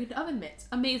 they're married to oven mitts.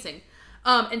 Amazing.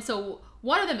 And so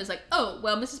one of them is like, oh,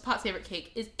 well, Mrs. Potts' favorite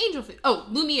cake is angel food. Oh,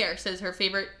 Lumiere says her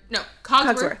favorite... No,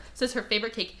 Cogsworth says her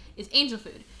favorite cake is angel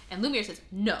food. And Lumiere says,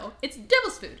 no, it's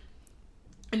devil's food.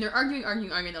 And they're arguing.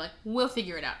 They're like, we'll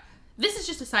figure it out. This is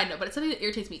just a side note, but it's something that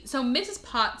irritates me. So Mrs.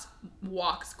 Potts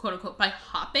walks, quote unquote, by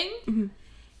hopping. Mm-hmm.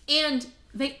 And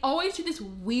they always do this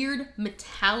weird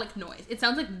metallic noise. It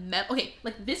sounds like metal. Okay,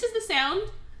 like, this is the sound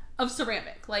of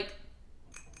ceramic. Like,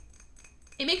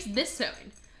 it makes this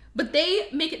sound. But they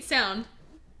make it sound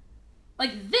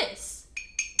like this.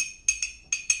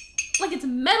 Like it's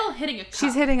metal hitting a cup.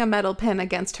 She's hitting a metal pin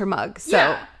against her mug. So.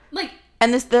 Yeah, like...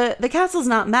 And the castle's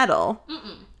not metal.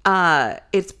 Mm-mm.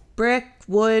 It's brick,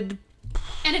 wood.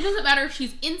 And it doesn't matter if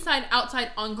she's inside,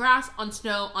 outside, on grass, on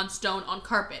snow, on stone, on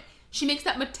carpet. She makes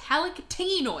that metallic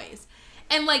tingy noise.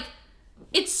 And, like,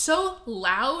 it's so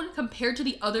loud compared to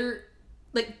the other,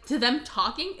 like, to them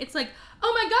talking. It's like,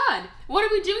 oh my god, what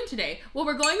are we doing today? Well,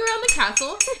 we're going around the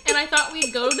castle, and I thought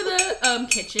we'd go to the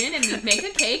kitchen and we'd make a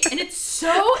cake. And it's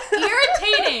so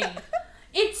irritating.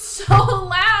 It's so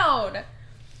loud.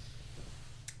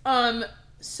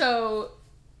 So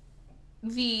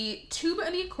the tuba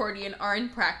and the accordion are in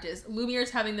practice.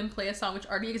 Lumiere's having them play a song which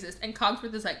already exists, and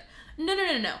Cogsworth is like, no.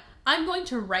 I'm going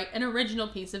to write an original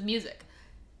piece of music.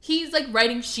 He's, like,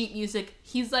 writing sheet music.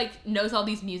 He's, like, knows all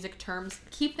these music terms.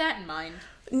 Keep that in mind.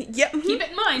 Yep. Keep it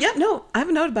in mind. Yep, no, I have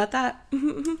a note about that.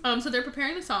 So they're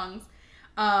preparing the songs.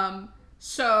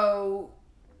 So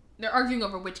they're arguing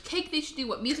over which cake they should do,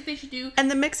 what music they should do. And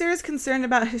the mixer is concerned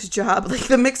about his job. Like,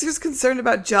 the mixer's concerned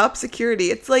about job security.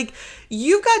 It's like,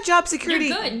 you've got job security.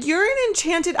 You're good. You're an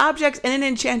enchanted object in an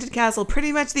enchanted castle.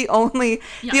 Pretty much the only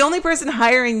person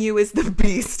hiring you is the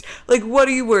beast. Like, what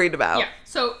are you worried about? Yeah.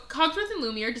 So Cogsworth and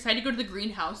Lumiere decide to go to the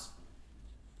greenhouse.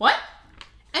 What?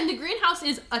 And the greenhouse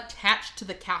is attached to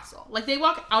the castle. Like, they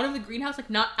walk out of the greenhouse, like,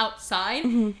 not outside.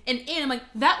 And I'm like,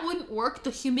 that wouldn't work. The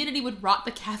humidity would rot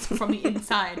the castle from the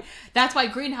inside. That's why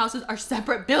greenhouses are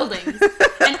separate buildings.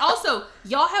 And also,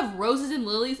 y'all have roses and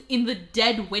lilies in the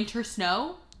dead winter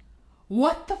snow?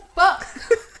 What the fuck?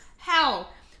 How?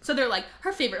 So they're like,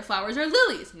 her favorite flowers are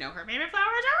lilies. No, her favorite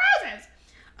flowers are roses.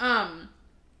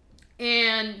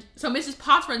 And so Mrs.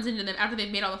 Potts runs into them after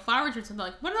they've made all the flower drinks. And they're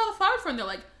like, what are all the flowers for? And they're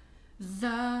like,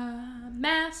 the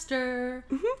master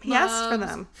He asked for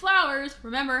loves them. flowers.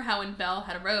 Remember how when Belle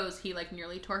had a rose, he like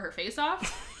nearly tore her face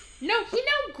off? No, he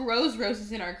now grows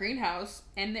roses in our greenhouse,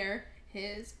 and they're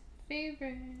his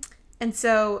favorite. And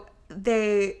so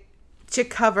they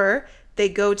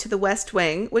go to the West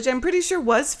Wing, which I'm pretty sure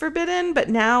was forbidden, but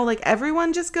now like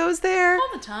everyone just goes there. All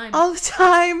the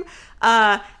time.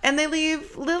 And they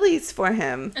leave lilies for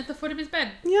him. At the foot of his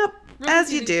bed. Yep,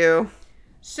 as you do.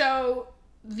 So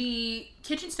the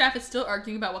kitchen staff is still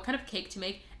arguing about what kind of cake to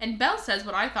make, and Belle says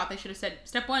what I thought they should have said.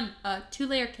 Step 1,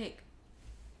 2-layer cake.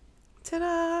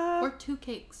 Ta-da! Or 2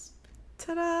 cakes.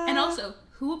 Ta-da! And also,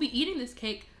 who will be eating this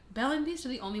cake? Belle and Beast are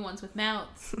the only ones with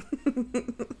mouths.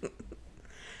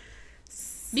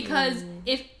 Because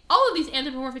if all of these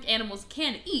anthropomorphic objects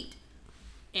can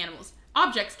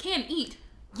eat,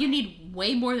 you need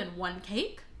way more than 1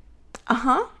 cake.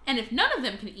 Uh-huh. And if none of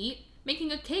them can eat,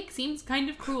 making a cake seems kind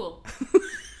of cruel.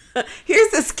 Here's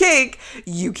this cake.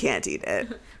 You can't eat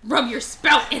it. Rub your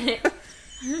spout in it.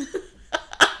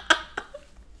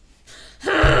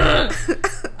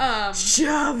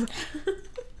 Shove.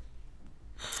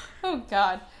 Oh,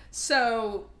 God.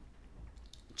 So,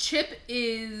 Chip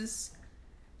is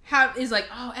like,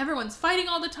 oh, everyone's fighting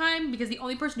all the time because the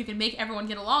only person who can make everyone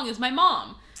get along is my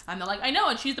mom. And they're like, I know,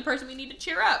 and she's the person we need to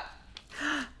cheer up.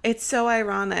 It's so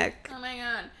ironic. Oh, my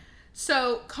God.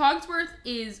 So, Cogsworth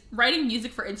is writing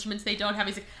music for instruments they don't have.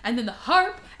 He's like, and then the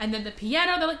harp, and then the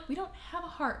piano. They're like, we don't have a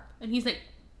harp. And he's like,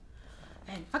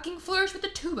 and fucking flourish with the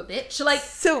tuba, bitch. Like,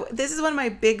 so this is one of my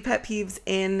big pet peeves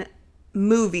in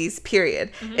movies,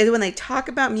 period, is when they talk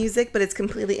about music, but it's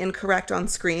completely incorrect on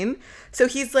screen. So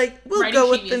he's like, we'll go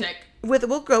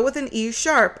with an E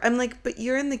sharp. I'm like, but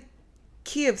you're in the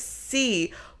key of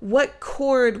C. What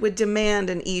chord would demand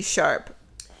an E sharp?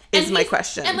 Is my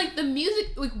question. And like the music,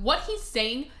 like what he's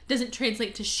saying doesn't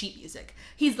translate to sheet music.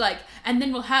 He's like, and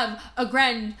then we'll have a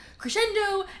grand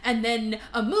crescendo, and then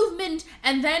a movement,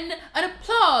 and then an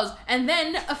applause, and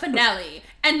then a finale.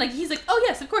 And like he's like, oh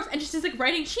yes, of course, and just is like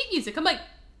writing sheet music. I'm like,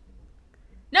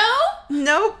 no,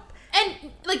 nope. And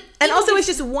like, and also it's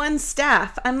just one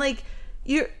staff. I'm like,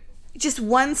 you're just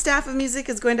one staff of music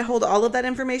is going to hold all of that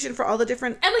information for all the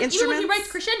different instruments. Even when he writes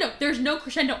crescendo, there's no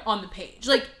crescendo on the page.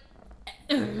 Like.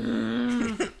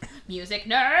 Music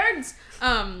nerds.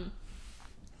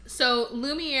 So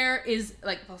Lumiere is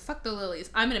like, well, fuck the lilies.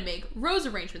 I'm gonna make rose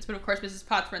arrangements. But of course, Mrs.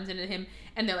 Potts runs into him,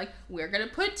 and they're like, we're gonna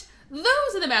put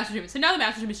those in the master's room. So now the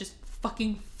master's room is just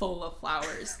fucking full of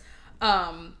flowers.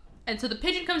 And so the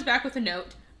pigeon comes back with a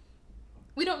note.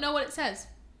 We don't know what it says.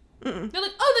 They're like,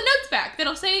 oh, the note's back. Then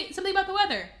I'll say something about the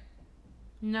weather.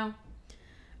 No.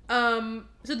 So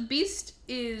the beast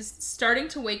is starting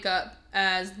to wake up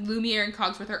as Lumiere and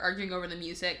Cogsworth are arguing over the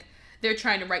music. They're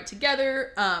trying to write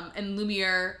together, and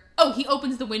Lumiere, he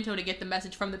opens the window to get the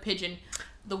message from the pigeon.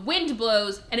 The wind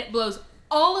blows, and it blows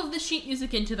all of the sheet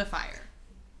music into the fire.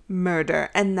 Murder.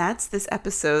 And that's this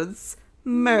episode's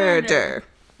murder.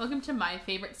 Welcome to my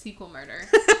favorite sequel murder.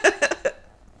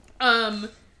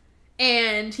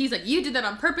 And he's like, you did that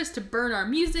on purpose to burn our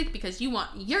music because you want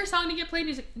your song to get played. And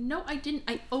he's like, no, I didn't.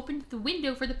 I opened the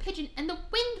window for the pigeon and the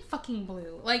wind fucking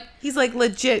blew. Like, he's like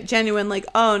legit, genuine, like,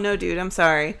 oh no, dude, I'm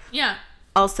sorry. Yeah.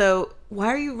 Also, why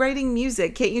are you writing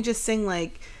music? Can't you just sing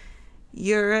like,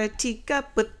 you're a teacup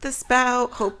with the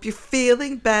spout, hope you're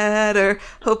feeling better,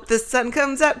 hope the sun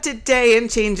comes out today and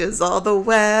changes all the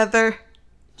weather.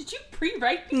 Did you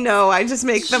pre-write these? No, I just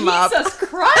make them up. Jesus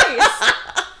Christ.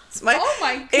 Oh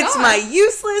my God. It's my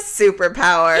useless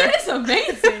superpower. It is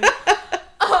amazing.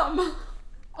 Oh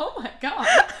my God.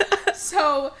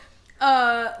 So,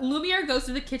 Lumiere goes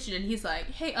to the kitchen and he's like,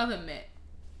 hey, oven mitt,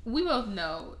 we both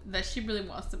know that she really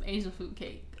wants some angel food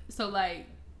cake. So, like,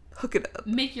 hook it up.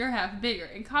 Make your half bigger.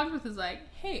 And Cogsworth is like,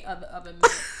 hey, oven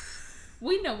mitt,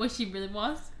 we know what she really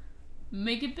wants.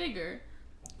 Make it bigger.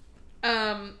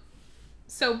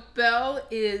 So Belle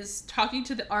is talking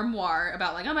to the armoire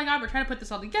about like, oh my god, we're trying to put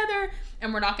this all together,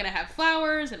 and we're not gonna have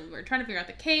flowers, and we're trying to figure out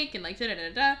the cake, and like da da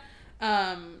da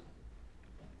da.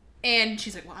 And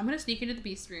she's like, well, I'm gonna sneak into the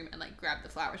beast room and like grab the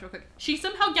flowers real quick. She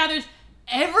somehow gathers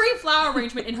every flower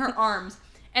arrangement in her arms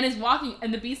and is walking,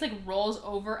 and the beast like rolls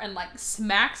over and like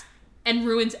smacks and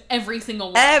ruins every single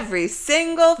one. Every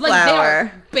single flower. Like they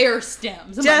are bare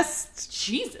stems. I'm just like,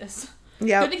 Jesus.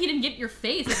 Yeah. Good thing he didn't get your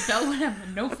face. If Belle would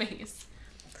have no face.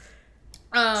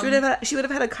 She would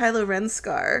have had a Kylo Ren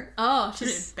scar. Oh, she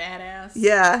would have been badass.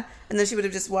 Yeah, and then she would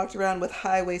have just walked around with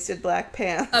high-waisted black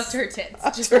pants Up to her tits.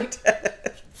 Up just to her like,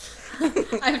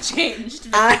 tits. I've changed.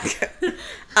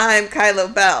 I'm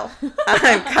Kylo Belle.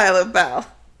 I'm Kylo Belle.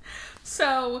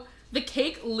 So the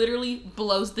cake literally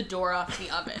blows the door off the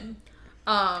oven.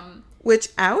 Which,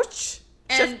 ouch,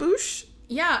 Chef Boosh.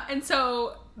 Yeah, and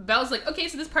so Belle's like, okay,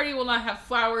 so this party will not have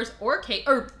flowers or cake.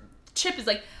 Or Chip is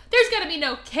like, there's gonna be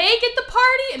no cake at the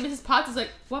party. And Mrs. Potts is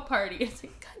like, what party? It's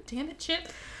like, god damn it, Chip.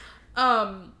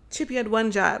 Chip, you had one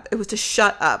job. It was to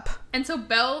shut up. And so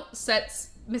Belle sets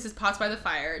Mrs. Potts by the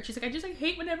fire. And she's like, I just like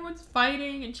hate when everyone's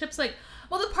fighting. And Chip's like,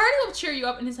 well, the party will cheer you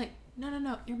up. And he's like,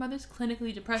 no, your mother's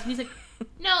clinically depressed. And he's like,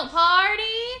 no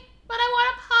party, but I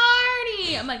want a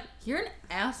party. I'm like, you're an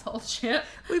asshole, Chip.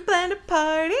 We planned a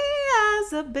party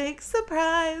as a big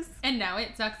surprise. And now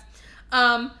it sucks.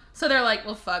 So they're like,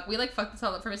 well, fuck. We like fucked this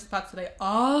all up for Mrs. Potts. So they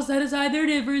all set aside their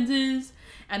differences.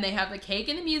 And they have the cake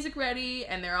and the music ready.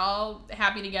 And they're all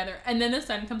happy together. And then the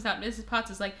sun comes out. And Mrs.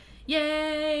 Potts is like,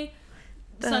 yay,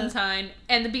 sunshine.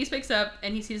 And the beast wakes up.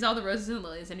 And he sees all the roses and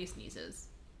lilies. And he sneezes.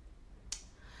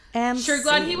 And sure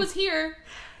glad he was here.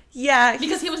 Yeah.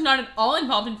 Because he was not at all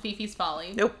involved in Fifi's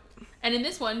folly. Nope. And in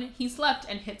this one, he slept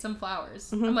and hit some flowers.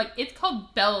 Mm-hmm. I'm like, it's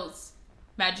called Belle's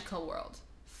Magical World.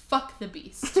 Fuck the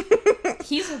beast.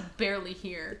 He's barely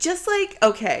here. Just like,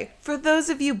 okay, for those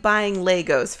of you buying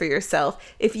Legos for yourself,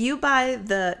 if you buy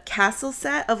the castle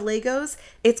set of Legos,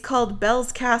 it's called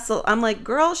Belle's Castle. I'm like,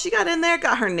 girl, she got in there,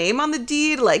 got her name on the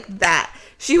deed, like that.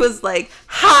 She was like,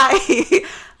 hi,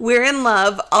 we're in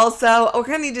love. Also, we're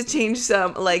gonna need to change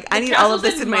some, like, I need all of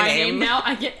this in my name. Now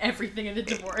I get everything in the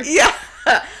divorce. Yeah.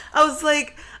 I was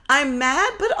like, I'm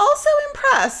mad, but also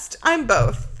impressed. I'm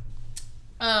both.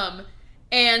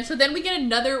 And so then we get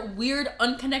another weird,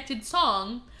 unconnected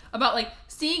song about, like,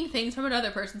 seeing things from another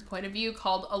person's point of view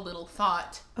called A Little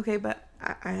Thought. Okay, but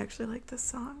I actually like this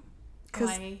song.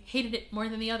 I hated it more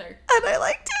than the other. And I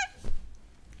liked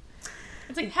it.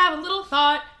 It's like, have a little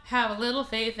thought, have a little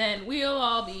faith, and we'll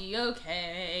all be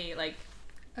okay. Like,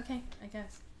 okay, I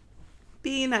guess.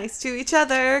 Be nice to each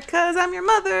other, 'cause I'm your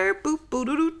mother. Boop, boo,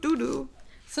 doo, doo, doo, doo.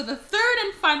 So the third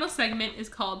and final segment is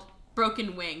called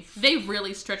Broken Wing. They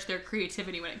really stretched their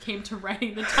creativity when it came to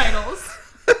writing the titles.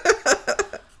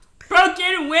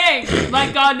 Broken Wing,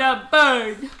 like on a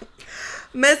bird.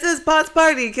 Mrs. Potts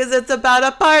Party, because it's about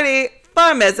a party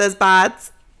for Mrs.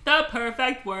 Potts. The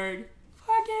perfect word.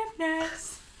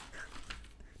 Forgiveness.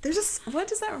 There's just, what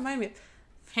does that remind me of?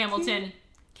 Hamilton.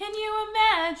 Can you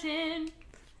imagine?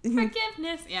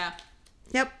 Forgiveness. Yeah.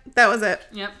 Yep, that was it.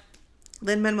 Yep.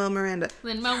 Lin-Manuel Miranda.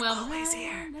 Lin-Manuel Always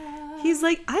here. He's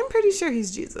like, I'm pretty sure he's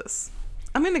Jesus.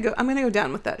 I'm gonna go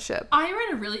down with that ship. I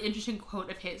read a really interesting quote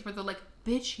of his where they're like,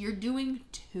 bitch, you're doing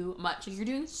too much. Like, you're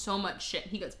doing so much shit.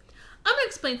 He goes, I'm gonna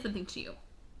explain something to you.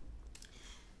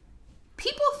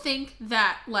 People think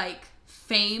that, like,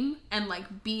 fame and,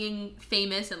 like, being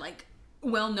famous and, like,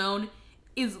 well-known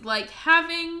is like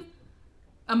having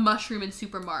a mushroom in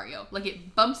Super Mario. Like,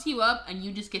 it bumps you up and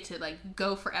you just get to, like,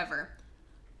 go forever.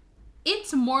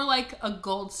 It's more like a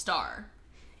gold star.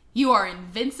 You are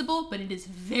invincible, but it is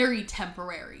very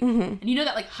temporary. Mm-hmm. And you know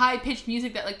that, like, high-pitched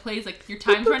music that, like, plays, like, your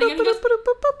time's running out?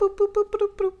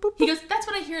 He goes, that's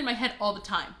what I hear in my head all the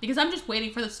time. Because I'm just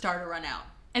waiting for the star to run out.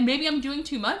 And maybe I'm doing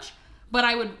too much, but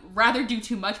I would rather do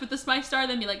too much with this my star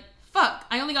than be like, fuck,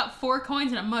 I only got 4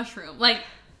 coins and a mushroom. Like,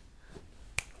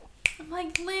 I'm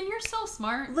like, Lynn, you're so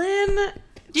smart. Lynn,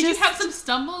 did you have some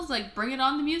stumbles, like, Bring It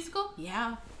On the musical?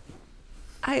 Yeah.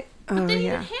 But then you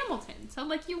did Hamilton, so,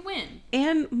 like, you win.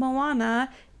 And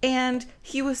Moana, and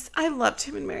I loved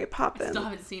him in Mary Poppins. I still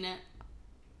haven't seen it.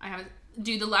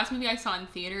 Dude, the last movie I saw in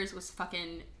theaters was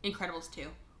fucking Incredibles 2.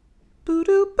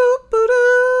 Boo-doo, boop,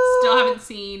 boo-doo. Still haven't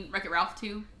seen Wreck-It Ralph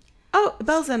 2. Oh,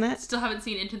 Belle's in it. Still haven't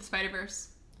seen Into the Spider-Verse.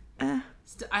 I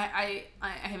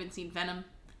haven't seen Venom.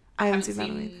 I haven't seen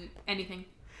Venom either. Anything.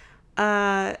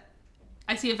 I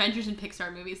see Avengers and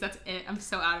Pixar movies. That's it. I'm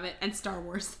so out of it. And Star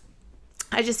Wars.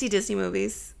 I just see Disney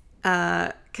movies.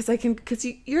 Because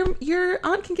your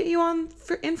aunt can get you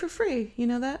in for free. You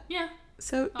know that? Yeah.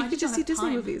 So you could just see Disney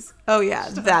time. movies. Oh yeah,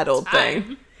 that old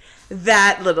thing.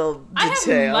 that little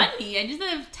detail. I have money. I just don't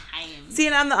have time. See,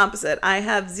 and I'm the opposite. I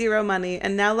have zero money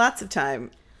and now lots of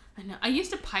time. I know. I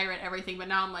used to pirate everything, but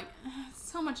now I'm like, it's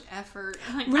so much effort.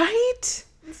 Like, right?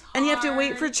 It's hard. And you have to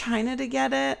wait for China to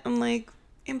get it. I'm like,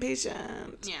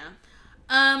 impatient.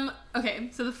 Yeah. Okay,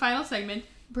 so the final segment,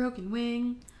 Broken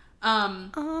Wing.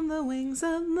 On the wings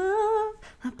of love,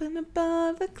 up and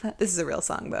above the clouds. This is a real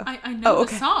song, though. I know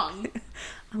the song.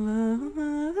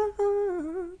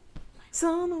 It's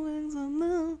on the wings of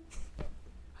love.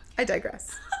 I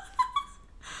digress.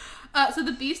 So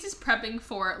the Beast is prepping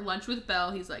for lunch with Belle.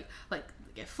 He's like,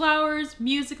 get flowers,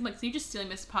 music. I'm like, so you're just stealing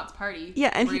Miss Potts' party. Yeah,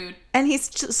 and rude.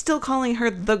 He's still calling her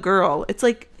the girl. It's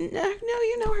like, no,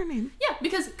 you know her name. Yeah,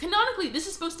 because canonically, this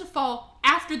is supposed to fall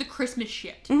after the Christmas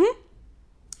shit. Mm-hmm.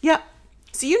 Yeah.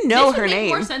 So you know her name. It would make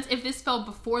more sense if this fell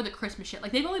before the Christmas shit.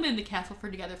 Like, they've only been in the castle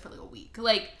together for like a week.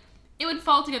 Like, it would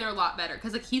fall together a lot better.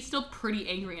 Because, like, he's still pretty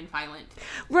angry and violent.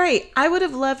 Right. I would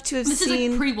have loved to have seen... This is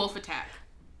like pre-wolf attack.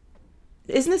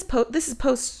 Isn't this This is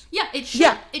post... Yeah, it should.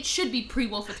 Yeah. It should be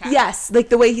pre-wolf attack. Yes. Like,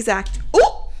 the way he's acting.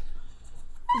 Oh!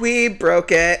 We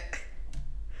broke it.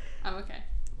 Oh, okay.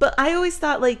 But I always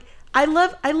thought, like... I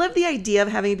love the idea of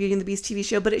having a Beauty and the Beast TV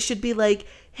show, but it should be like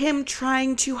him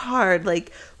trying too hard,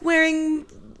 like wearing,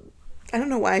 I don't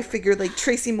know why I figured like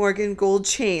Tracy Morgan gold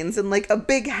chains and like a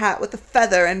big hat with a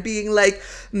feather and being like,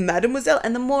 Mademoiselle.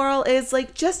 And the moral is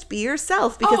like, just be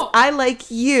yourself because I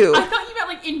like you. I thought you meant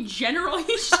like in general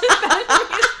he should be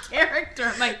his character.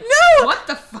 I'm like, no, what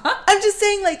the fuck? I'm just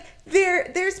saying like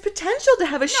there's potential to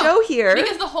have a show here.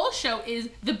 Because the whole show is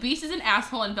the Beast is an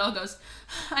asshole and Belle goes,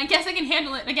 I guess I can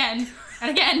handle it again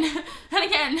and again and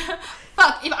again.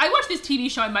 Fuck, if I watch this TV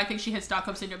show, I might think she has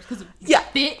Stockholm Syndrome because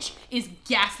bitch is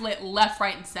gaslit left,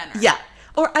 right, and center. Yeah.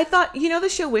 Or I thought, you know the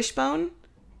show Wishbone?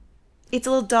 It's a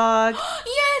little dog.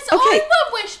 Yes, okay. I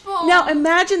love Wishbone. Now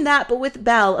imagine that, but with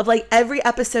Belle, of like every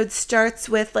episode starts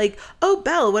with like, oh,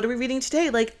 Belle, what are we reading today?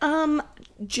 Like,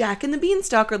 Jack and the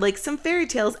Beanstalk or like some fairy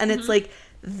tales. And it's like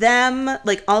them,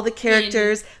 like all the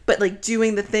characters, but like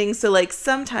doing the thing. So like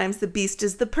sometimes the Beast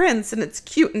is the prince and it's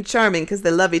cute and charming because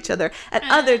they love each other. At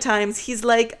other times he's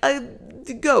like a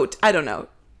goat. I don't know.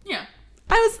 Yeah.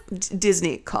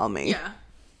 Disney, call me. Yeah.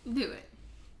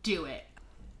 Do it.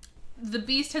 The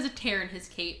Beast has a tear in his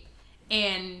cape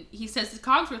and he says to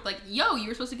Cogsworth like, yo, you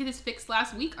were supposed to get this fixed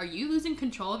last week. Are you losing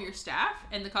control of your staff?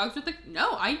 And the Cogsworth like,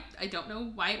 no, I don't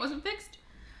know why it wasn't fixed.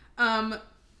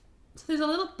 So there's a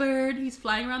little bird. He's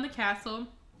flying around the castle,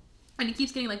 and he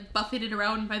keeps getting like buffeted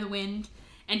around by the wind,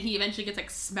 and he eventually gets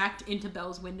like smacked into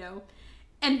Belle's window.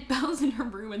 And Belle's in her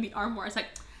room, and the armoire is like,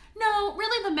 no,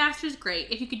 really, the master's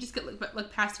great. If you could just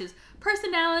look past his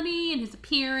personality and his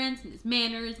appearance and his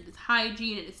manners and his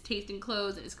hygiene and his taste in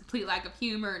clothes and his complete lack of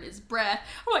humor and his breath.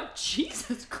 I'm like,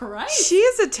 Jesus Christ. She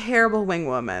is a terrible wing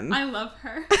woman. I love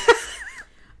her.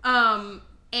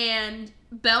 And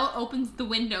Belle opens the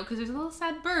window because there's a little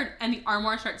sad bird, and the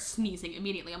armoire starts sneezing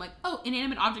immediately. I'm like, oh,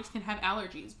 inanimate objects can have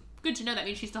allergies. Good to know. That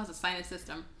means she still has a sinus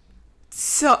system.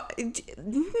 So,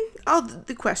 all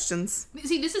the questions.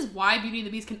 See, this is why Beauty and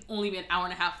the Beast can only be an hour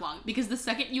and a half long, because the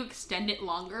second you extend it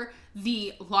longer,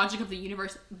 the logic of the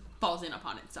universe falls in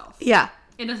upon itself. Yeah.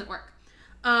 It doesn't work.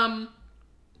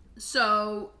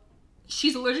 So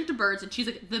she's allergic to birds, and she's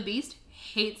like, the Beast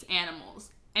hates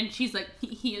animals. And she's like,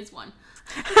 he is one.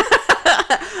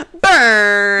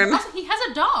 Burn. Also, he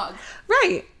has a dog.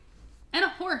 Right. And a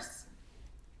horse.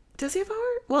 Does he have a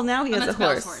horse? Well, now he has a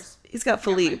horse. He's got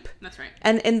Philippe. Yeah, right. That's right.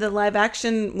 And in the live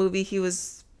action movie, he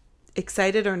was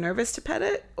excited or nervous to pet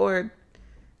it? Or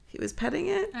he was petting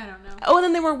it? I don't know. Oh, and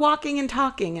then they were walking and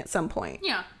talking at some point.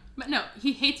 Yeah. But no,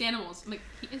 he hates animals. Like,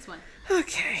 he is one.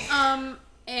 Okay.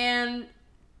 And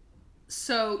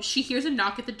so she hears a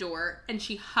knock at the door, and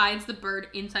she hides the bird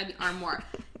inside the armoire.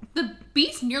 The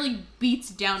Beast nearly beats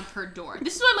down her door.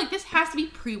 This is why I'm like, this has to be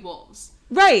pre-wolves.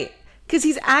 Right. Because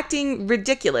he's acting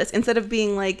ridiculous instead of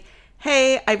being like,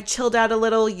 hey, I've chilled out a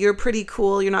little. You're pretty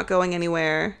cool. You're not going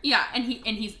anywhere. Yeah. And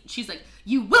she's like,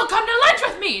 you will come to lunch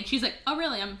with me. And she's like, oh,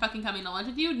 really? I'm fucking coming to lunch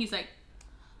with you? And he's like,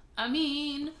 I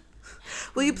mean,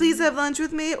 will you please have lunch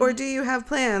with me? Or do you have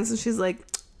plans? And she's like,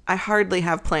 I hardly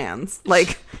have plans.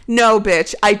 Like, no,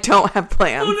 bitch, I don't have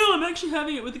plans. Oh, no, I'm actually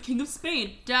having it with the King of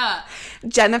Spain. Duh.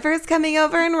 Jennifer's coming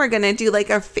over, and we're going to do, like,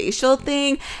 our facial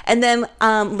thing. And then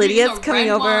Lydia's coming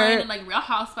over. And, like, Real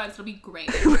Housewives. It'll be great.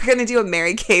 We're going to do a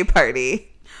Mary Kay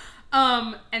party.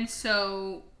 And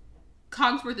so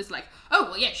Cogsworth is like, oh,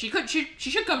 well, yeah, she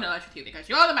should come to lunch with you because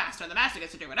you're the master. The master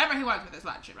gets to do whatever he wants with his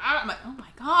lunch. I'm like, oh, my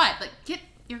God. Like, get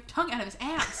your tongue out of his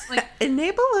ass. Like,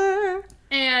 enabler.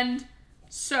 And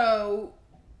so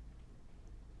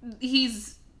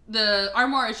the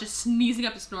armoire is just sneezing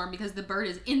up a storm because the bird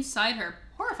is inside her.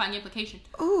 Horrifying implication.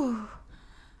 Ooh.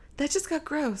 That just got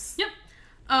gross. Yep.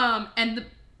 And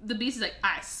the beast is like,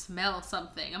 I smell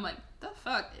something. I'm like, the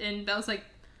fuck? And Belle's like,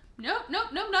 nope,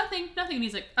 nothing. And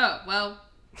he's like, oh, well,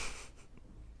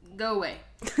 go away.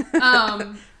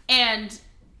 And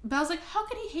Belle's like, how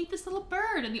could he hate this little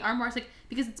bird? And the armoire's like,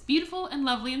 because it's beautiful and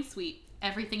lovely and sweet.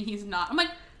 Everything he's not. I'm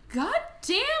like, God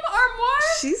damn, armoire.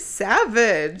 She's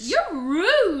savage. You're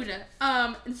rude.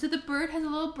 And so the bird has a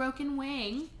little broken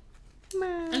wing.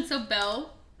 And so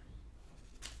Belle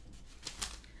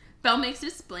makes it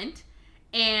a splint.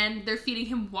 And they're feeding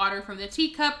him water from the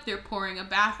teacup. They're pouring a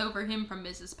bath over him from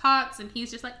Mrs. Potts. And he's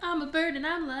just like, I'm a bird and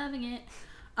I'm loving it.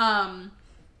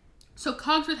 So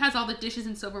Cogsworth has all the dishes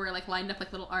and silverware like lined up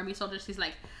like little army soldiers. He's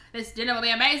like, this dinner will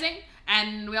be amazing.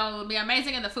 And we all will be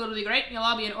amazing. And the food will be great. And you'll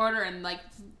all be in order. And like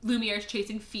Lumiere's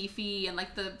chasing Fifi. And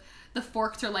like the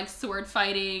forks are like sword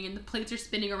fighting. And the plates are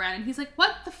spinning around. And he's like,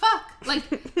 what the fuck? Like,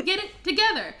 get it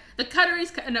together. The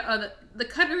cutlery's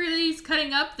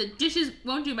cutting up. The dishes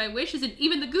won't do my wishes. And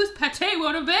even the goose pate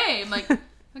won't obey. I'm like,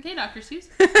 okay, Dr. Seuss.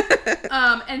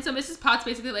 And so Mrs. Potts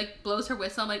basically like blows her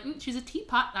whistle. I'm like, she's a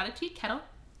teapot, not a tea kettle.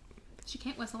 She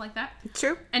can't whistle like that.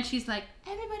 True. And she's like,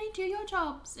 everybody do your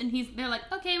jobs. And they're like,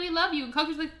 okay, we love you. And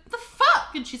Cogsworth's like, the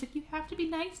fuck? And she's like, you have to be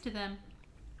nice to them.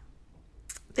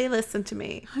 They listen to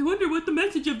me. I wonder what the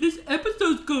message of this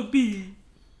episode's gonna be.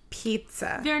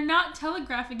 Pizza. They're not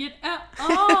telegraphing it at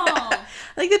all.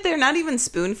 Like that they're not even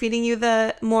spoon feeding you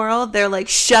the moral. They're like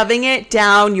shoving it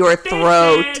down your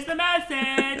throat. This is the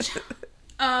message.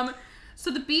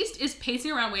 So the beast is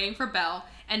pacing around waiting for Belle.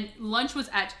 And lunch was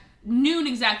at noon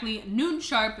exactly, noon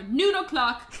sharp, noon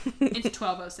o'clock. It's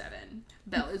 12:07.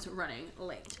 Belle is running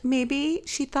late. Maybe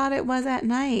she thought it was at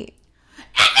night.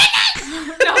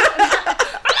 No,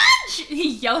 he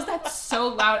yells that so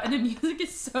loud, and the music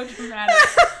is so dramatic.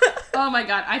 Oh my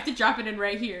god, I have to drop it in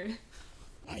right here.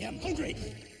 I am hungry.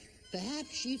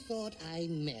 Perhaps she thought I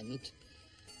meant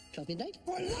coffee night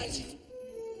or lunch.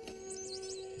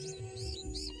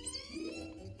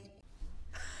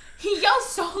 He yells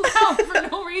so loud for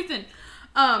no reason.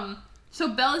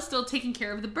 So Belle is still taking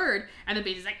care of the bird, and the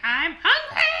baby's like, I'm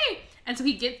hungry! And so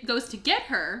he goes to get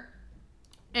her,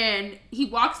 and he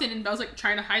walks in, and Belle's like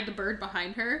trying to hide the bird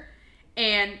behind her,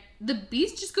 and the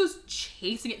beast just goes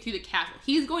chasing it through the castle.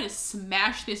 He's going to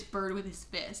smash this bird with his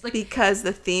fist. Like, because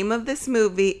the theme of this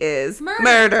movie is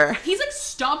murder. He's like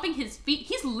stomping his feet.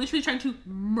 He's literally trying to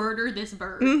murder this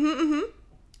bird.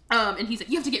 And he's like,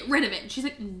 you have to get rid of it. And she's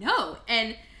like, no.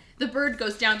 And the bird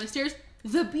goes down the stairs.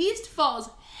 The beast falls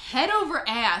head over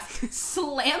ass,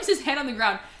 slams his head on the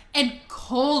ground, and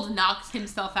cold knocks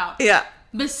himself out. Yeah.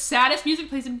 The saddest music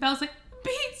plays, and Belle's like,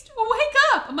 Beast, wake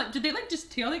up! I'm like, did they like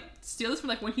just steal this from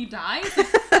like when he dies?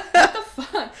 Like, what the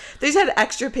fuck? They just had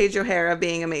extra Paige O'Hara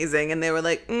being amazing, and they were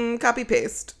like, copy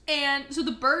paste. And so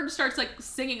the bird starts like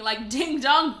singing like, ding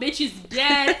dong, bitch is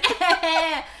dead.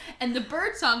 And the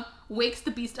bird song wakes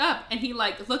the beast up, and he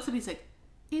like looks at me, he's like,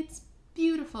 it's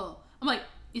beautiful. I'm like,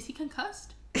 is he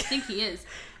concussed? I think he is.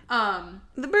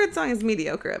 The bird song is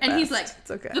mediocre at and best. He's like,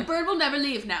 it's okay. The bird will never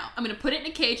leave now. I'm going to put it in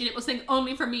a cage and it will sing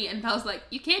only for me. And Belle's like,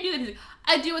 you can't do that. He's like,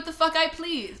 I do what the fuck I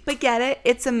please. But get it?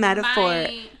 It's a metaphor.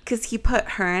 Because he put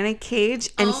her in a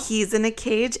cage and he's in a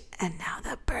cage and now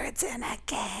the bird's in a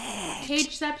cage.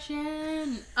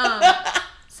 Cageception.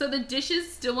 So the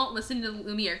dishes still won't listen to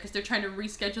Lumiere because they're trying to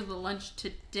reschedule the lunch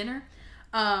to dinner.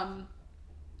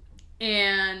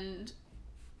 And...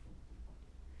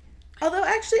 Although,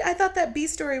 actually, I thought that B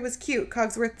story was cute.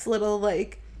 Cogsworth's little,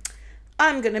 like,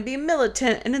 I'm gonna be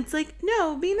militant. And it's like,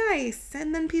 no, be nice.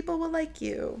 And then people will like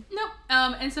you. Nope.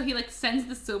 And so he, like, sends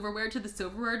the silverware to the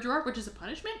silverware drawer, which is a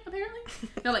punishment, apparently.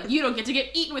 They're like, you don't get to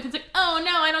get eaten with. It's like, oh,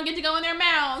 no, I don't get to go in their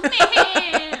mouths.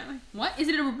 What? Is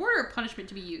it a reward or a punishment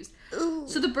to be used? Ooh.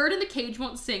 So the bird in the cage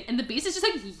won't sing. And the beast is just,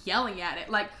 like, yelling at it.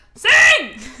 Like,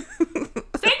 sing!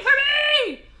 Sing for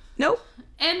me! Nope.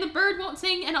 And the bird won't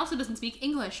sing and also doesn't speak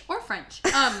English or French.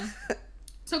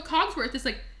 So Cogsworth is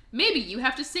like, maybe you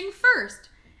have to sing first.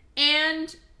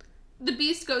 And the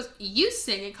beast goes, you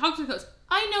sing. And Cogsworth goes,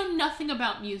 I know nothing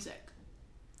about music.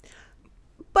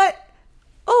 But,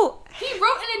 he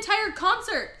wrote an entire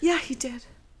concert. Yeah, he did.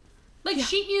 Like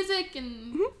sheet music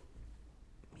and... Mm-hmm.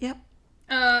 Yep.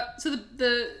 So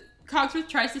the Cogsworth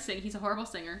tries to sing. He's a horrible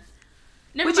singer.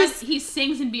 Never mind, he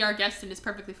sings in Be Our Guest and is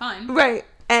perfectly fine. Right.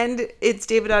 And it's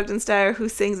David Ogden Stier who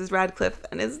sings as Radcliffe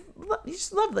and is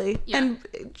just lovely and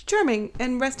charming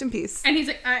and rest in peace. And he's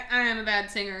like, I am a bad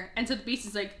singer. And so the beast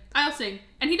is like, I'll sing.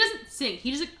 And he doesn't sing.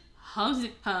 He just like hums. He's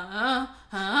like,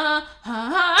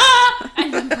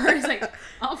 and the bird is like,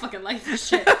 I don't fucking like this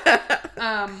shit.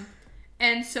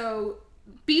 And so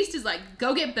Beast is like,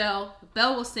 go get Belle.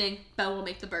 Belle will sing. Belle will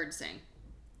make the bird sing.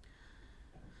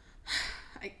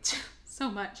 So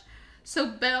much.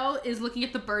 So Belle is looking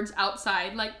at the birds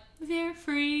outside, like, they're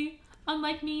free,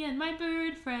 unlike me and my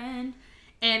bird friend.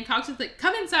 And Cogsworth's like,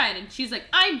 come inside. And she's like,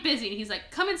 I'm busy. And he's like,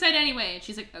 come inside anyway. And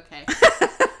she's like, okay.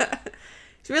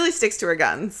 She really sticks to her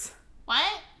guns.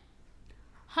 What?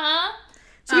 Huh?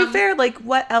 To be fair, like,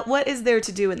 what is there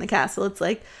to do in the castle? It's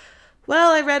like,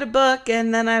 well, I read a book,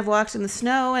 and then I've walked in the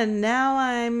snow, and now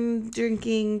I'm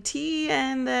drinking tea,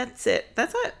 and that's it.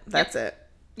 That's it.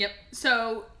 Yep.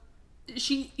 So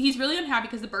he's really unhappy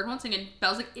because the bird won't sing, and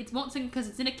Belle's like, it won't sing because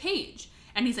it's in a cage.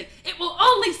 And he's like, it will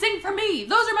only sing for me.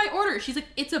 Those are my orders. She's like,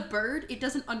 it's a bird. It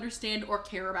doesn't understand or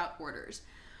care about orders.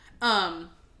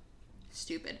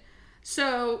 Stupid.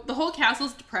 So the whole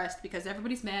castle's depressed because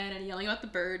everybody's mad and yelling about the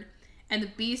bird. And the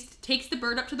Beast takes the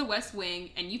bird up to the West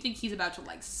Wing, and you think he's about to,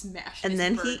 like, smash and this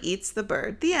then bird. he eats the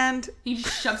bird. The end. He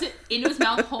just shoves it into his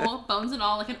mouth hole, bones and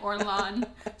all, like an Orlan,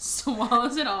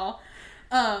 swallows it all.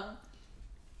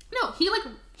 No, he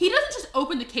doesn't just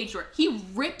open the cage door. He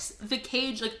rips the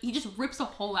cage, like, he just rips a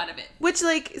hole out of it. Which,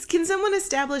 like, can someone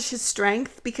establish his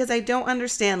strength? Because I don't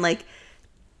understand, like,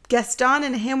 Gaston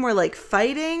and him were, like,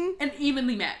 fighting. And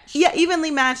evenly matched. Yeah,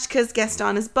 evenly matched because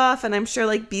Gaston is buff, and I'm sure,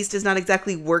 like, Beast is not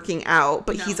exactly working out,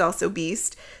 but he's also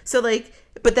Beast. So, like,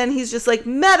 but then he's just like,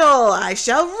 metal, I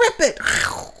shall rip it.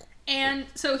 And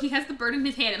so he has the bird in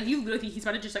his hand, and you literally think he's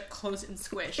about to just, like, close it and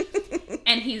squish.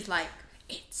 And he's like,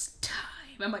 it's time.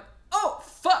 I'm like, oh,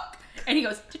 fuck. And he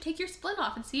goes, to take your splint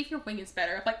off and see if your wing is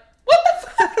better. I'm like, what the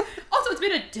fuck? Also, it's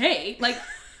been a day. Like,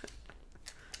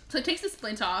 so he takes the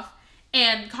splint off.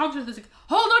 And Cogsworth is like,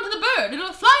 hold on to the bird,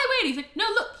 it'll fly away. And he's like, no,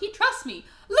 look, he trusts me.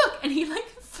 Look. And he, like,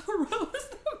 throws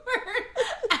the bird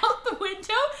out the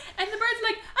window. And the bird's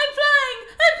like,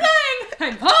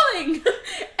 I'm falling,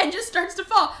 and just starts to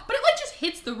fall. But it, like, just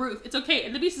hits the roof. It's okay.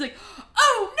 And the Beast is like,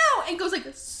 oh, no. And goes,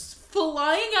 like,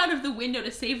 flying out of the window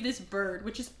to save this bird,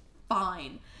 which is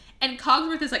fine. And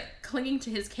Cogsworth is, like, clinging to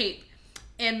his cape.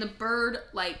 And the bird,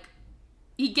 like,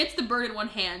 he gets the bird in one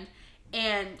hand,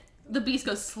 and the Beast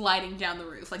goes sliding down the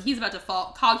roof. Like, he's about to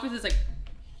fall. Cogsworth is, like,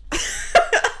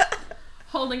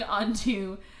 holding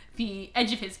onto the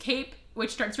edge of his cape,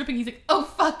 which starts ripping. He's like, oh,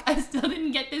 fuck, I still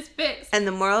didn't get this fixed. And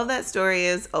the moral of that story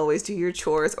is always do your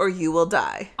chores or you will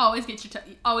die. Always get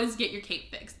your cape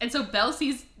fixed. And so Belle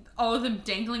sees all of them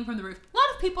dangling from the roof. A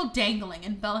lot of people dangling,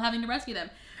 and Belle having to rescue them.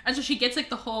 And so she gets, like,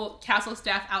 the whole castle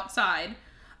staff outside.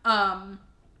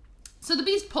 So the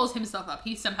Beast pulls himself up.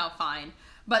 He's somehow fine.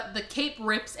 But the cape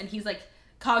rips, and he's like,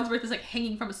 Cogsworth is, like,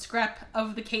 hanging from a scrap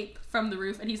of the cape from the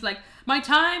roof, and he's like, my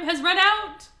time has run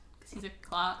out! Because he's a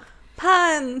clock.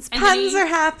 Puns are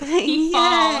happening. He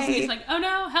falls, Yay. and he's like, oh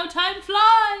no, how time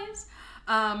flies!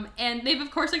 And they've, of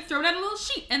course, like, thrown out a little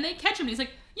sheet, and they catch him, and he's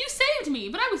like, you saved me,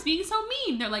 but I was being so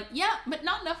mean. They're like, yeah, but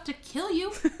not enough to kill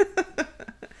you.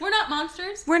 We're not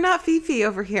monsters. We're not Fifi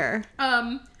over here.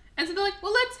 And so they're like,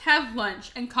 well, let's have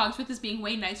lunch, and Cogsworth is being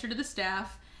way nicer to the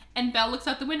staff. And Belle looks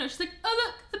out the window. She's like, oh,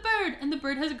 look, the bird. And the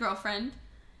bird has a girlfriend.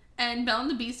 And Belle and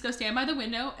the Beast go stand by the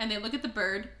window, and they look at the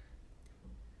bird.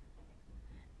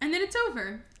 And then it's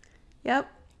over. Yep.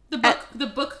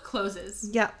 The book closes.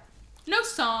 Yep. No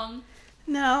song.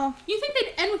 No. You think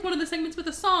they'd end with one of the segments with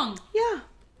a song? Yeah.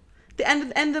 The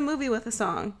end the movie with a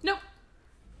song. Nope.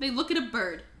 They look at a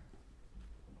bird.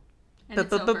 And it's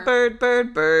Bird.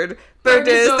 over. Bird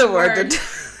is the word.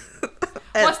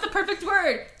 What's the perfect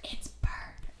word? It's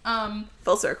bird.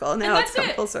 Full circle. Now it's come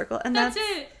full circle. And that's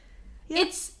it. Yeah.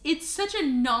 It's such a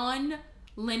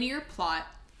non-linear plot.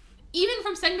 Even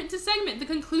from segment to segment, the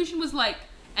conclusion was like,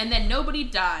 and then nobody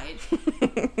died.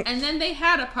 And then they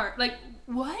had a part. Like,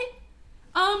 what?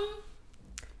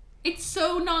 It's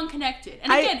so non-connected.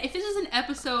 And again, if this is an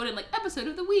episode and, like, episode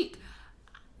of the week,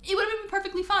 it would have been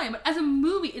perfectly fine. But as a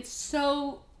movie, it's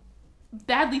so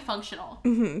badly functional.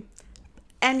 Mm-hmm.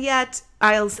 And yet,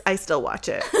 I still watch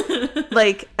it.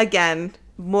 Like, again,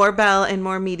 more Belle and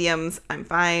more mediums, I'm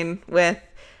fine with.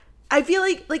 I feel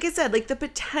like I said, like, the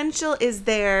potential is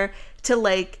there to,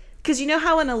 like, because you know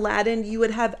how in Aladdin you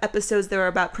would have episodes that were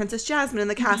about Princess Jasmine in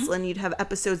the castle, and you'd have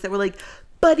episodes that were, like,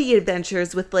 buddy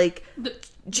adventures with, like,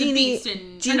 Genie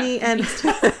and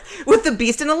with the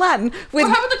Beast and Aladdin. Or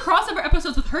how about the crossover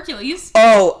episodes with Hercules?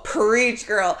 Oh, preach,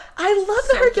 girl. I love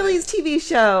the Hercules TV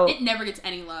show. It never gets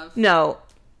any love. No.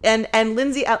 And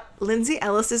Lindsay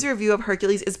Ellis's review of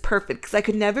Hercules is perfect because I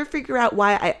could never figure out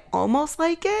why I almost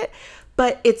like it,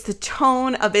 but it's the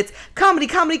tone of it's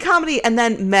comedy, and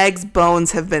then Meg's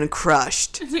bones have been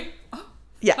crushed. It's like,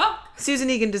 Yeah. fuck. Susan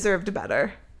Egan deserved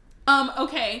better.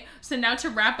 Okay, so now to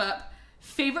wrap up,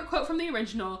 favorite quote from the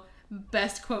original,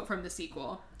 best quote from the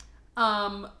sequel.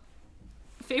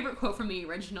 Favorite quote from the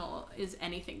original is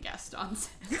anything Gaston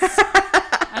says.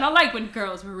 I don't like when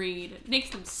girls read. It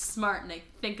makes them smart and they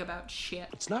think about shit.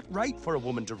 It's not right for a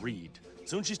woman to read.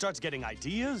 Soon she starts getting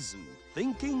ideas and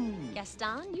thinking.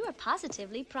 Gaston, you are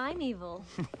positively primeval.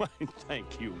 Why,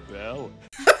 thank you, Belle.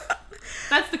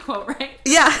 That's the quote, right?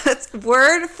 Yeah, it's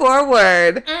word for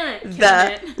word. Killing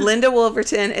it. Linda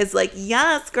Wolverton is like,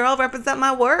 yes, girl, represent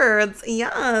my words.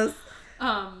 Yes.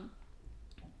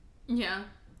 Yeah.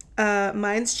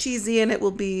 Mine's cheesy and it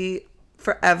will be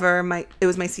forever. It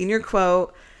was my senior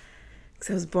quote. Because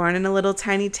I was born in a little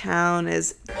tiny town.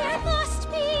 Is There must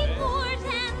be more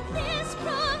than this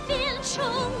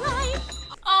provincial life.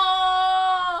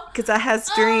 Oh. because I has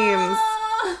dreams.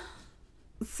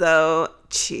 So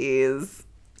cheese.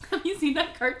 Have you seen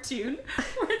that cartoon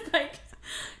where it's like,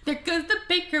 there goes the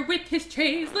baker with his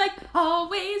trays, like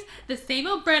always, the same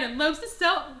old bread and loaves of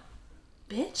salt.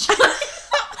 Bitch.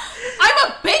 I'm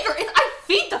a baker. I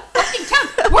feed the fucking town.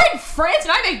 We're in France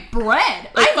and I make bread.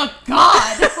 I'm a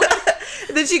god.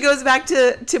 Then she goes back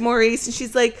to Maurice and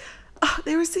she's like, oh,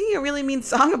 they were singing a really mean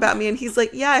song about me. And he's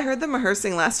like, yeah, I heard them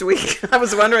rehearsing last week. I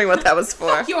was wondering what that was for.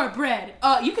 Fuck your bread.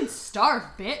 You can starve,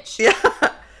 bitch. Yeah.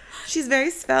 She's very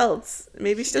svelte.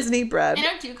 Maybe she doesn't eat bread. And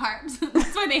I do carbs.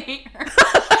 That's why they hate her.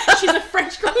 She's a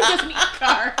French girl who doesn't eat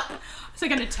carbs. It's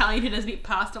like an Italian who doesn't eat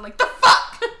pasta. I'm like, the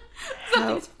fuck?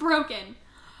 Something's broken.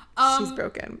 She's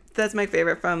broken. That's my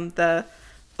favorite from the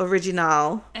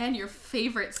original. And your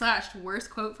favorite / worst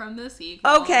quote from the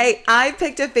sequel. Okay, I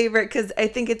picked a favorite because I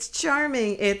think it's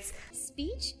charming. It's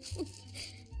Speech?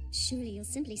 Surely you'll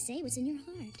simply say what's in your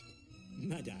heart.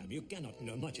 Madame, you cannot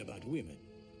know much about women.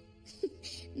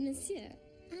 Monsieur,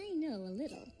 I know a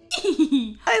little.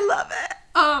 I love it.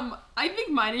 I think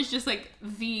mine is just like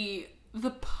the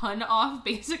pun off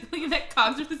basically that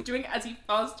Cogsworth is doing as he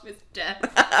falls to his death.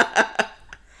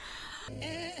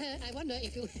 I wonder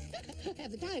if you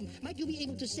have the time. Might you be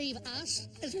able to save us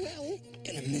as well?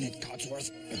 In a minute, Cogsworth.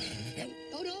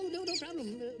 Oh, no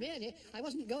problem. Really, I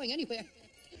wasn't going anywhere.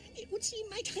 It would seem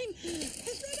my time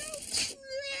has run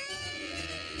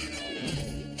out.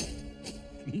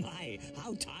 My,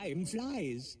 how time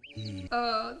flies.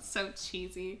 Oh, it's so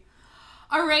cheesy.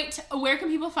 All right, where can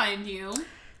people find you?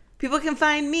 People can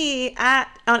find me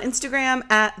on Instagram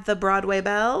at the Broadway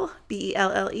Belle,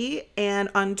 Belle, and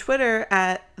on Twitter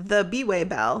at the Bway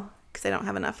Belle because I don't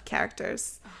have enough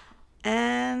characters.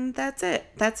 And that's it.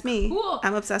 That's me. Cool.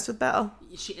 I'm obsessed with Belle.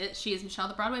 She is Michelle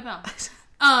the Broadway Belle.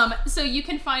 So you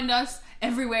can find us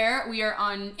everywhere. We are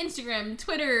on Instagram,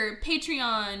 Twitter,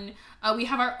 Patreon. We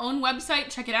have our own website.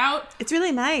 Check it out. It's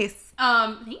really nice.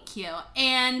 Thank you.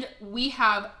 And we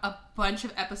have a bunch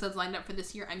of episodes lined up for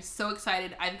this year. I'm so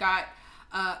excited. I've got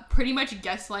pretty much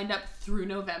guests lined up through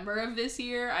November of this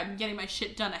year. I'm getting my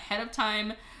shit done ahead of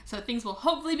time, so things will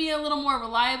hopefully be a little more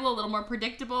reliable, a little more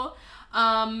predictable.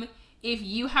 If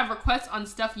you have requests on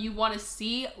stuff you want to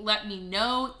see, let me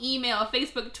know. Email,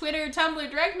 Facebook, Twitter, Tumblr,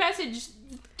 direct message,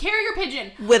 carrier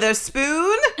pigeon. With a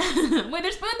spoon? With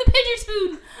a spoon, the pigeon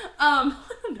spoon. I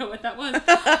don't know what that was.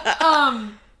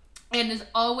 And as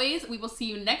always, we will see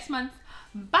you next month.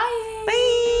 Bye.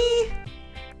 Bye.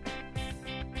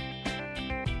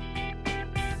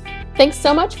 Thanks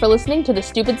so much for listening to the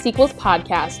Stupid Sequels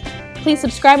podcast. Please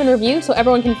subscribe and review so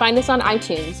everyone can find us on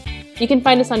iTunes. You can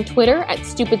find us on Twitter at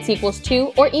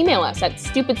StupidSequels2 or email us at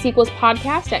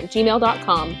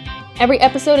stupidsequelspodcast@gmail.com. Every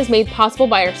episode is made possible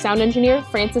by our sound engineer,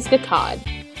 Francis Gacod.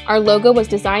 Our logo was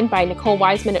designed by Nicole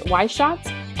Wiseman at Wise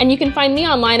Shots, and you can find me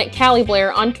online at Callie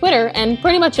Blair on Twitter and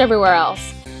pretty much everywhere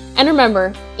else. And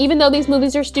remember, even though these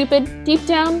movies are stupid, deep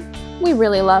down, we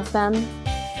really love them.